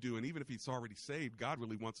you do, and even if he's already saved, God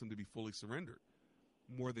really wants him to be fully surrendered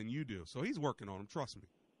more than you do. So he's working on him. Trust me.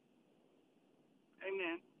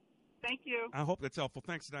 Amen. Thank you. I hope that's helpful.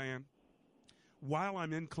 Thanks, Diane. While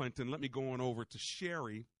I'm in Clinton, let me go on over to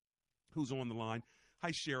Sherry, who's on the line. Hi,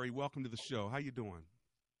 Sherry. Welcome to the show. How you doing?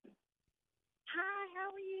 Hi, how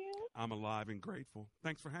are you? I'm alive and grateful.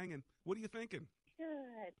 Thanks for hanging. What are you thinking?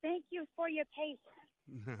 Good. Thank you for your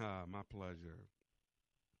patience. My pleasure.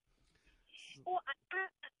 Well,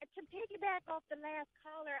 to piggyback off the last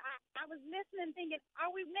caller, I was listening thinking, are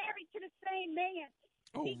we married to the same man?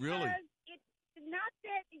 Oh, really? Not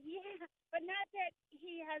that he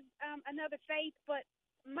has another faith, but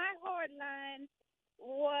my hard line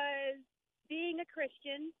was being a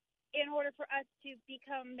Christian in order for us to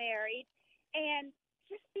become married and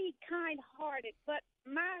just be kind-hearted. But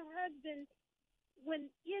my husband, when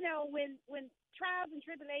trials and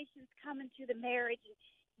tribulations come into the marriage,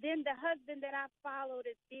 then the husband that I followed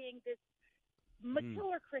as being this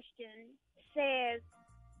mature Christian says,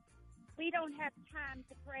 we don't have time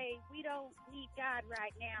to pray. We don't need God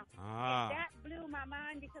right now. And that blew my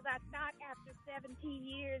mind because I thought after 17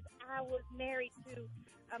 years I was married to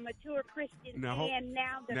a mature Christian.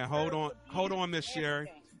 Hold on, Miss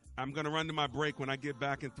Sherry. I'm going to run to my break. When I get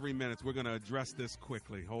back in 3 minutes, we're going to address this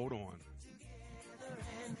quickly. Hold on.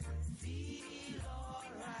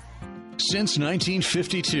 Since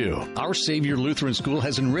 1952, Our Savior Lutheran School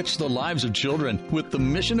has enriched the lives of children with the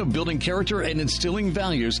mission of building character and instilling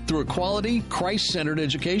values through a quality, Christ-centered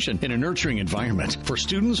education in a nurturing environment for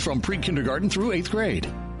students from pre-kindergarten through 8th grade.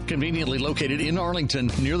 Conveniently located in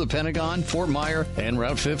Arlington, near the Pentagon, Fort Myer, and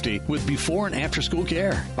Route 50, with before and after school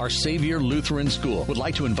care. Our Savior Lutheran School would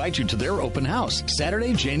like to invite you to their open house,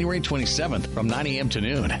 Saturday, January 27th, from 9 a.m. to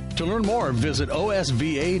noon. To learn more, visit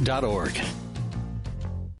osva.org.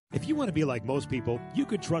 If you want to be like most people, you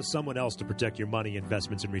could trust someone else to protect your money,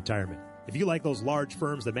 investments, and retirement. If you like those large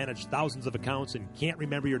firms that manage thousands of accounts and can't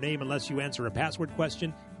remember your name unless you answer a password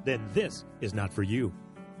question, then this is not for you.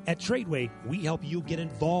 At Tradeway, we help you get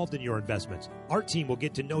involved in your investments. Our team will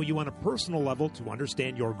get to know you on a personal level to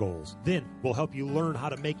understand your goals. Then we'll help you learn how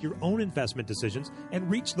to make your own investment decisions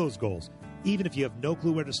and reach those goals. Even if you have no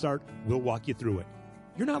clue where to start, we'll walk you through it.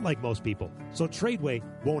 You're not like most people, so Tradeway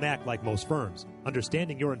won't act like most firms.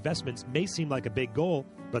 Understanding your investments may seem like a big goal,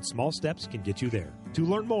 but small steps can get you there. To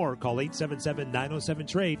learn more, call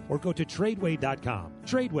 877-907-TRADE or go to Tradeway.com.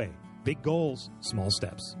 Tradeway. Big goals, small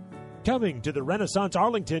steps. Coming to the Renaissance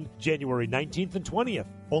Arlington, January 19th and 20th.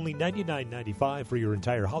 Only $99.95 for your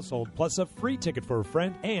entire household, plus a free ticket for a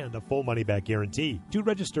friend and a full money-back guarantee. To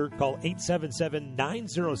register, call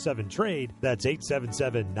 877-907-TRADE. That's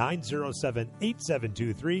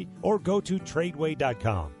 877-907-8723. Or go to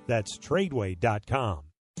Tradeway.com. That's Tradeway.com.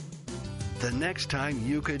 The next time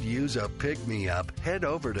you could use a pick-me-up, head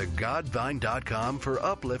over to Godvine.com for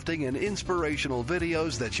uplifting and inspirational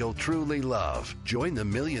videos that you'll truly love. Join the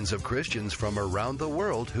millions of Christians from around the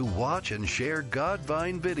world who watch and share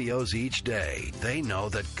Godvine videos each day. They know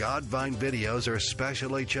that Godvine videos are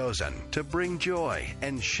specially chosen to bring joy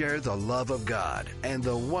and share the love of God and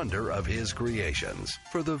the wonder of His creations.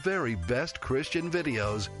 For the very best Christian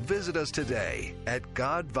videos, visit us today at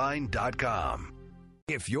Godvine.com.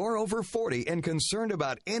 If you're over 40 and concerned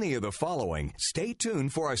about any of the following, stay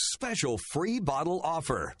tuned for a special free bottle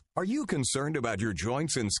offer. Are you concerned about your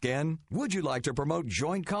joints and skin? Would you like to promote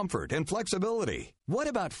joint comfort and flexibility? What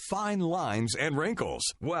about fine lines and wrinkles?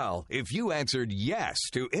 Well, if you answered yes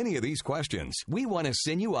to any of these questions, we want to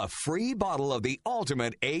send you a free bottle of the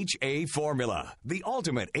Ultimate HA Formula. The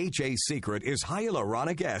Ultimate HA secret is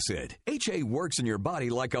hyaluronic acid. HA works in your body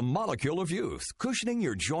like a molecule of youth, cushioning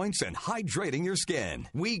your joints and hydrating your skin.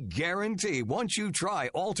 We guarantee once you try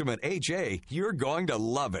Ultimate HA, you're going to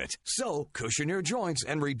love it. So, cushion your joints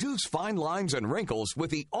and reduce fine lines and wrinkles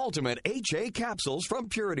with the Ultimate HA capsules from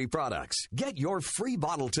Purity Products. Get your free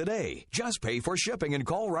bottle today. Just pay for shipping and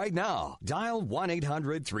call right now. Dial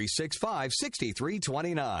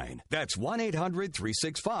 1-800-365-6329. That's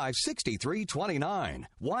 1-800-365-6329.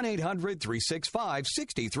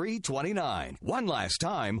 1-800-365-6329. One last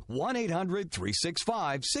time,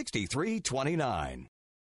 1-800-365-6329.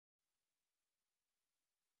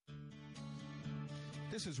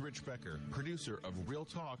 This is Rich Becker, producer of Real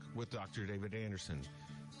Talk with Dr. David Anderson.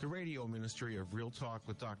 The radio ministry of Real Talk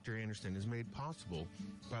with Dr. Anderson is made possible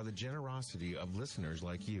by the generosity of listeners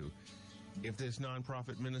like you. If this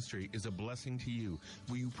nonprofit ministry is a blessing to you,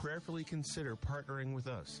 will you prayerfully consider partnering with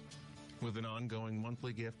us? With an ongoing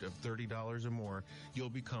monthly gift of $30 or more, you'll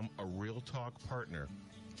become a Real Talk partner.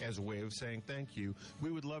 As a way of saying thank you,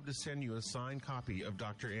 we would love to send you a signed copy of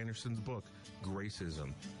Dr. Anderson's book,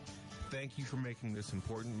 Gracism. Thank you for making this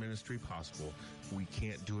important ministry possible. We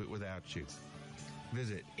can't do it without you.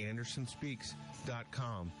 Visit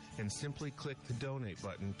AndersonSpeaks.com and simply click the donate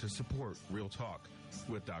button to support Real Talk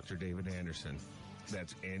with Dr. David Anderson.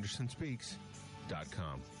 That's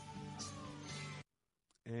AndersonSpeaks.com.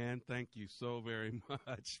 And thank you so very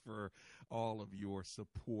much for all of your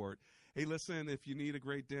support. Hey, listen, if you need a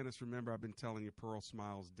great dentist, remember I've been telling you Pearl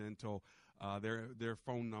Smiles Dental. Their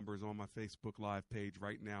phone number is on my Facebook Live page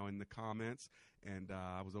right now in the comments. And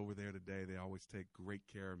I was over there today. They always take great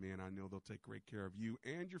care of me, and I know they'll take great care of you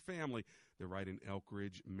and your family. They're right in Elk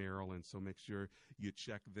Ridge, Maryland, so make sure you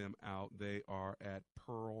check them out. They are at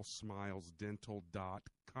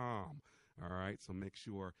pearlsmilesdental.com. All right, so make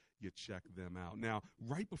sure you check them out. Now,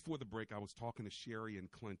 right before the break, I was talking to Sherry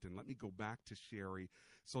and Clinton. Let me go back to Sherry.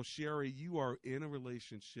 So, Sherry, you are in a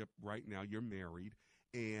relationship right now. You're married.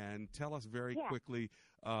 And tell us very quickly,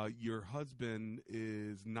 your husband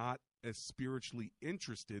is not as spiritually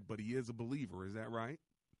interested, but he is a believer. Is that right?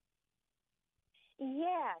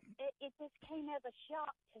 Yes. It just came as a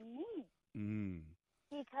shock to me.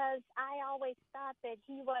 Because I always thought that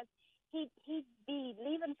he'd be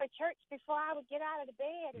leaving for church before I would get out of the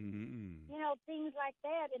bed and, things like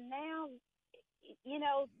that. And now,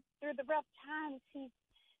 through the rough times,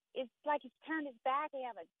 it's like he's turned his back. We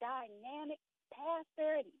have a dynamic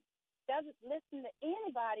pastor, and he doesn't listen to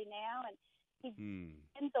anybody now, and he's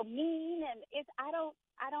been so mean, and I don't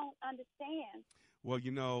understand. Well,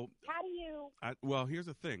 how do you? Well, here's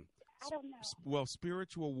the thing. I don't know. Well,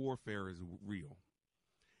 spiritual warfare is real,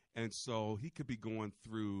 and so he could be going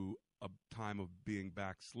through a time of being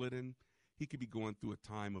backslidden. He could be going through a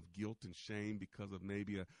time of guilt and shame because of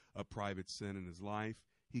maybe a private sin in his life.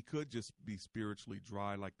 He could just be spiritually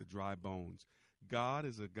dry, like the dry bones. God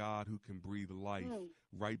is a God who can breathe life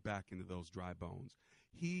right back into those dry bones.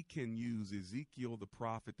 He can use Ezekiel the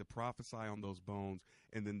prophet to prophesy on those bones,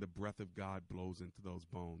 and then the breath of God blows into those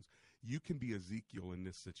bones. You can be Ezekiel in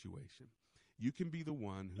this situation. You can be the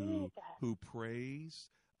one who prays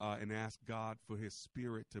and asks God for his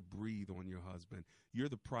spirit to breathe on your husband. You're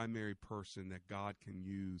the primary person that God can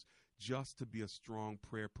use just to be a strong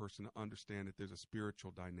prayer person, to understand that there's a spiritual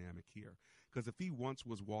dynamic here. Because if he once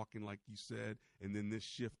was walking, like you said, and then this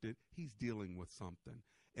shifted, he's dealing with something.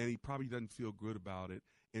 And he probably doesn't feel good about it.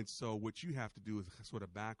 And so what you have to do is sort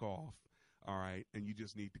of back off, all right, and you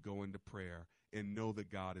just need to go into prayer and know that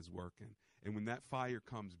God is working. And when that fire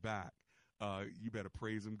comes back, you better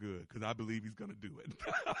praise him good, because I believe he's going to do it.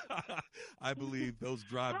 I believe those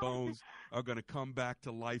dry bones are going to come back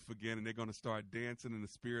to life again, and they're going to start dancing, and the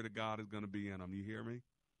Spirit of God is going to be in them. You hear me?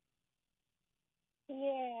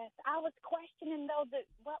 Yes. I was questioning, though,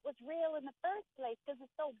 what was real in the first place, because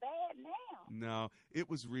it's so bad now. No, it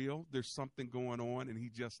was real. There's something going on, and he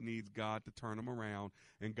just needs God to turn him around,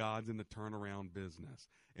 and God's in the turnaround business.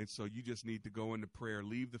 And so you just need to go into prayer.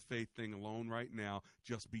 Leave the faith thing alone right now.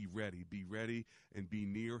 Just be ready. Be ready and be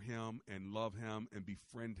near him and love him and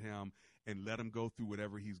befriend him and let him go through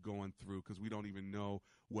whatever he's going through, because we don't even know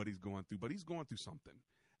what he's going through. But he's going through something.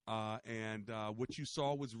 And what you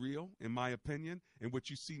saw was real, in my opinion, and what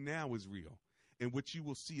you see now is real. And what you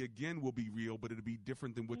will see again will be real, but it'll be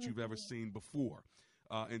different than what you've ever seen before.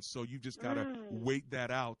 And so you just got to wait that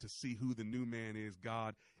out to see who the new man is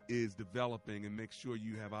God is developing, and make sure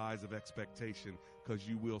you have eyes of expectation, because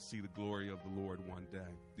you will see the glory of the Lord one day.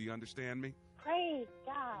 Do you understand me? Praise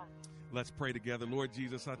God. Let's pray together. Lord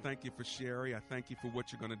Jesus, I thank you for Sherry. I thank you for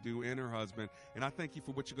what you're going to do in her husband. And I thank you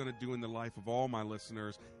for what you're going to do in the life of all my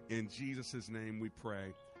listeners. In Jesus' name we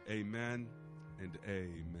pray. Amen and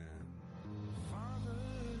amen.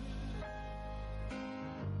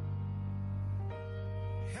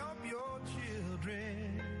 Help your children.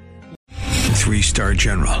 3-star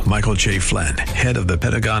General Michael J. Flynn, head of the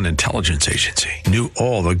Pentagon Intelligence Agency, knew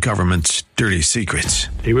all the government's dirty secrets.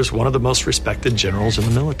 He was one of the most respected generals in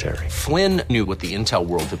the military. Flynn knew what the intel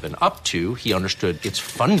world had been up to. He understood its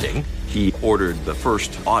funding. He ordered the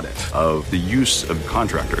first audit of the use of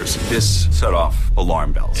contractors. This set off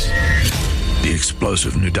alarm bells. The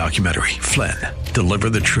explosive new documentary, Flynn,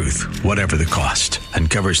 Deliver the Truth, Whatever the Cost,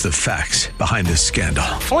 uncovers the facts behind this scandal.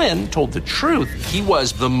 Flynn told the truth. He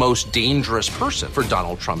was the most dangerous person for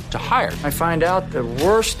Donald Trump to hire. I find out the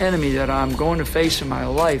worst enemy that I'm going to face in my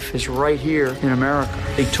life is right here in America.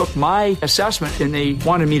 They took my assessment and they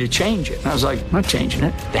wanted me to change it. And I was like, I'm not changing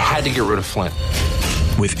it. They had to get rid of Flynn.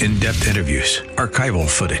 With in-depth interviews, archival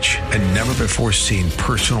footage, and never-before-seen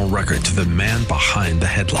personal records of the man behind the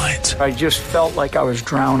headlines. I just felt like I was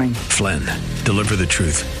drowning. Flynn, Deliver the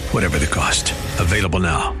Truth, Whatever the Cost. Available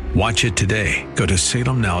now. Watch it today. Go to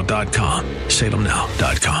salemnow.com.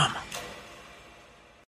 salemnow.com.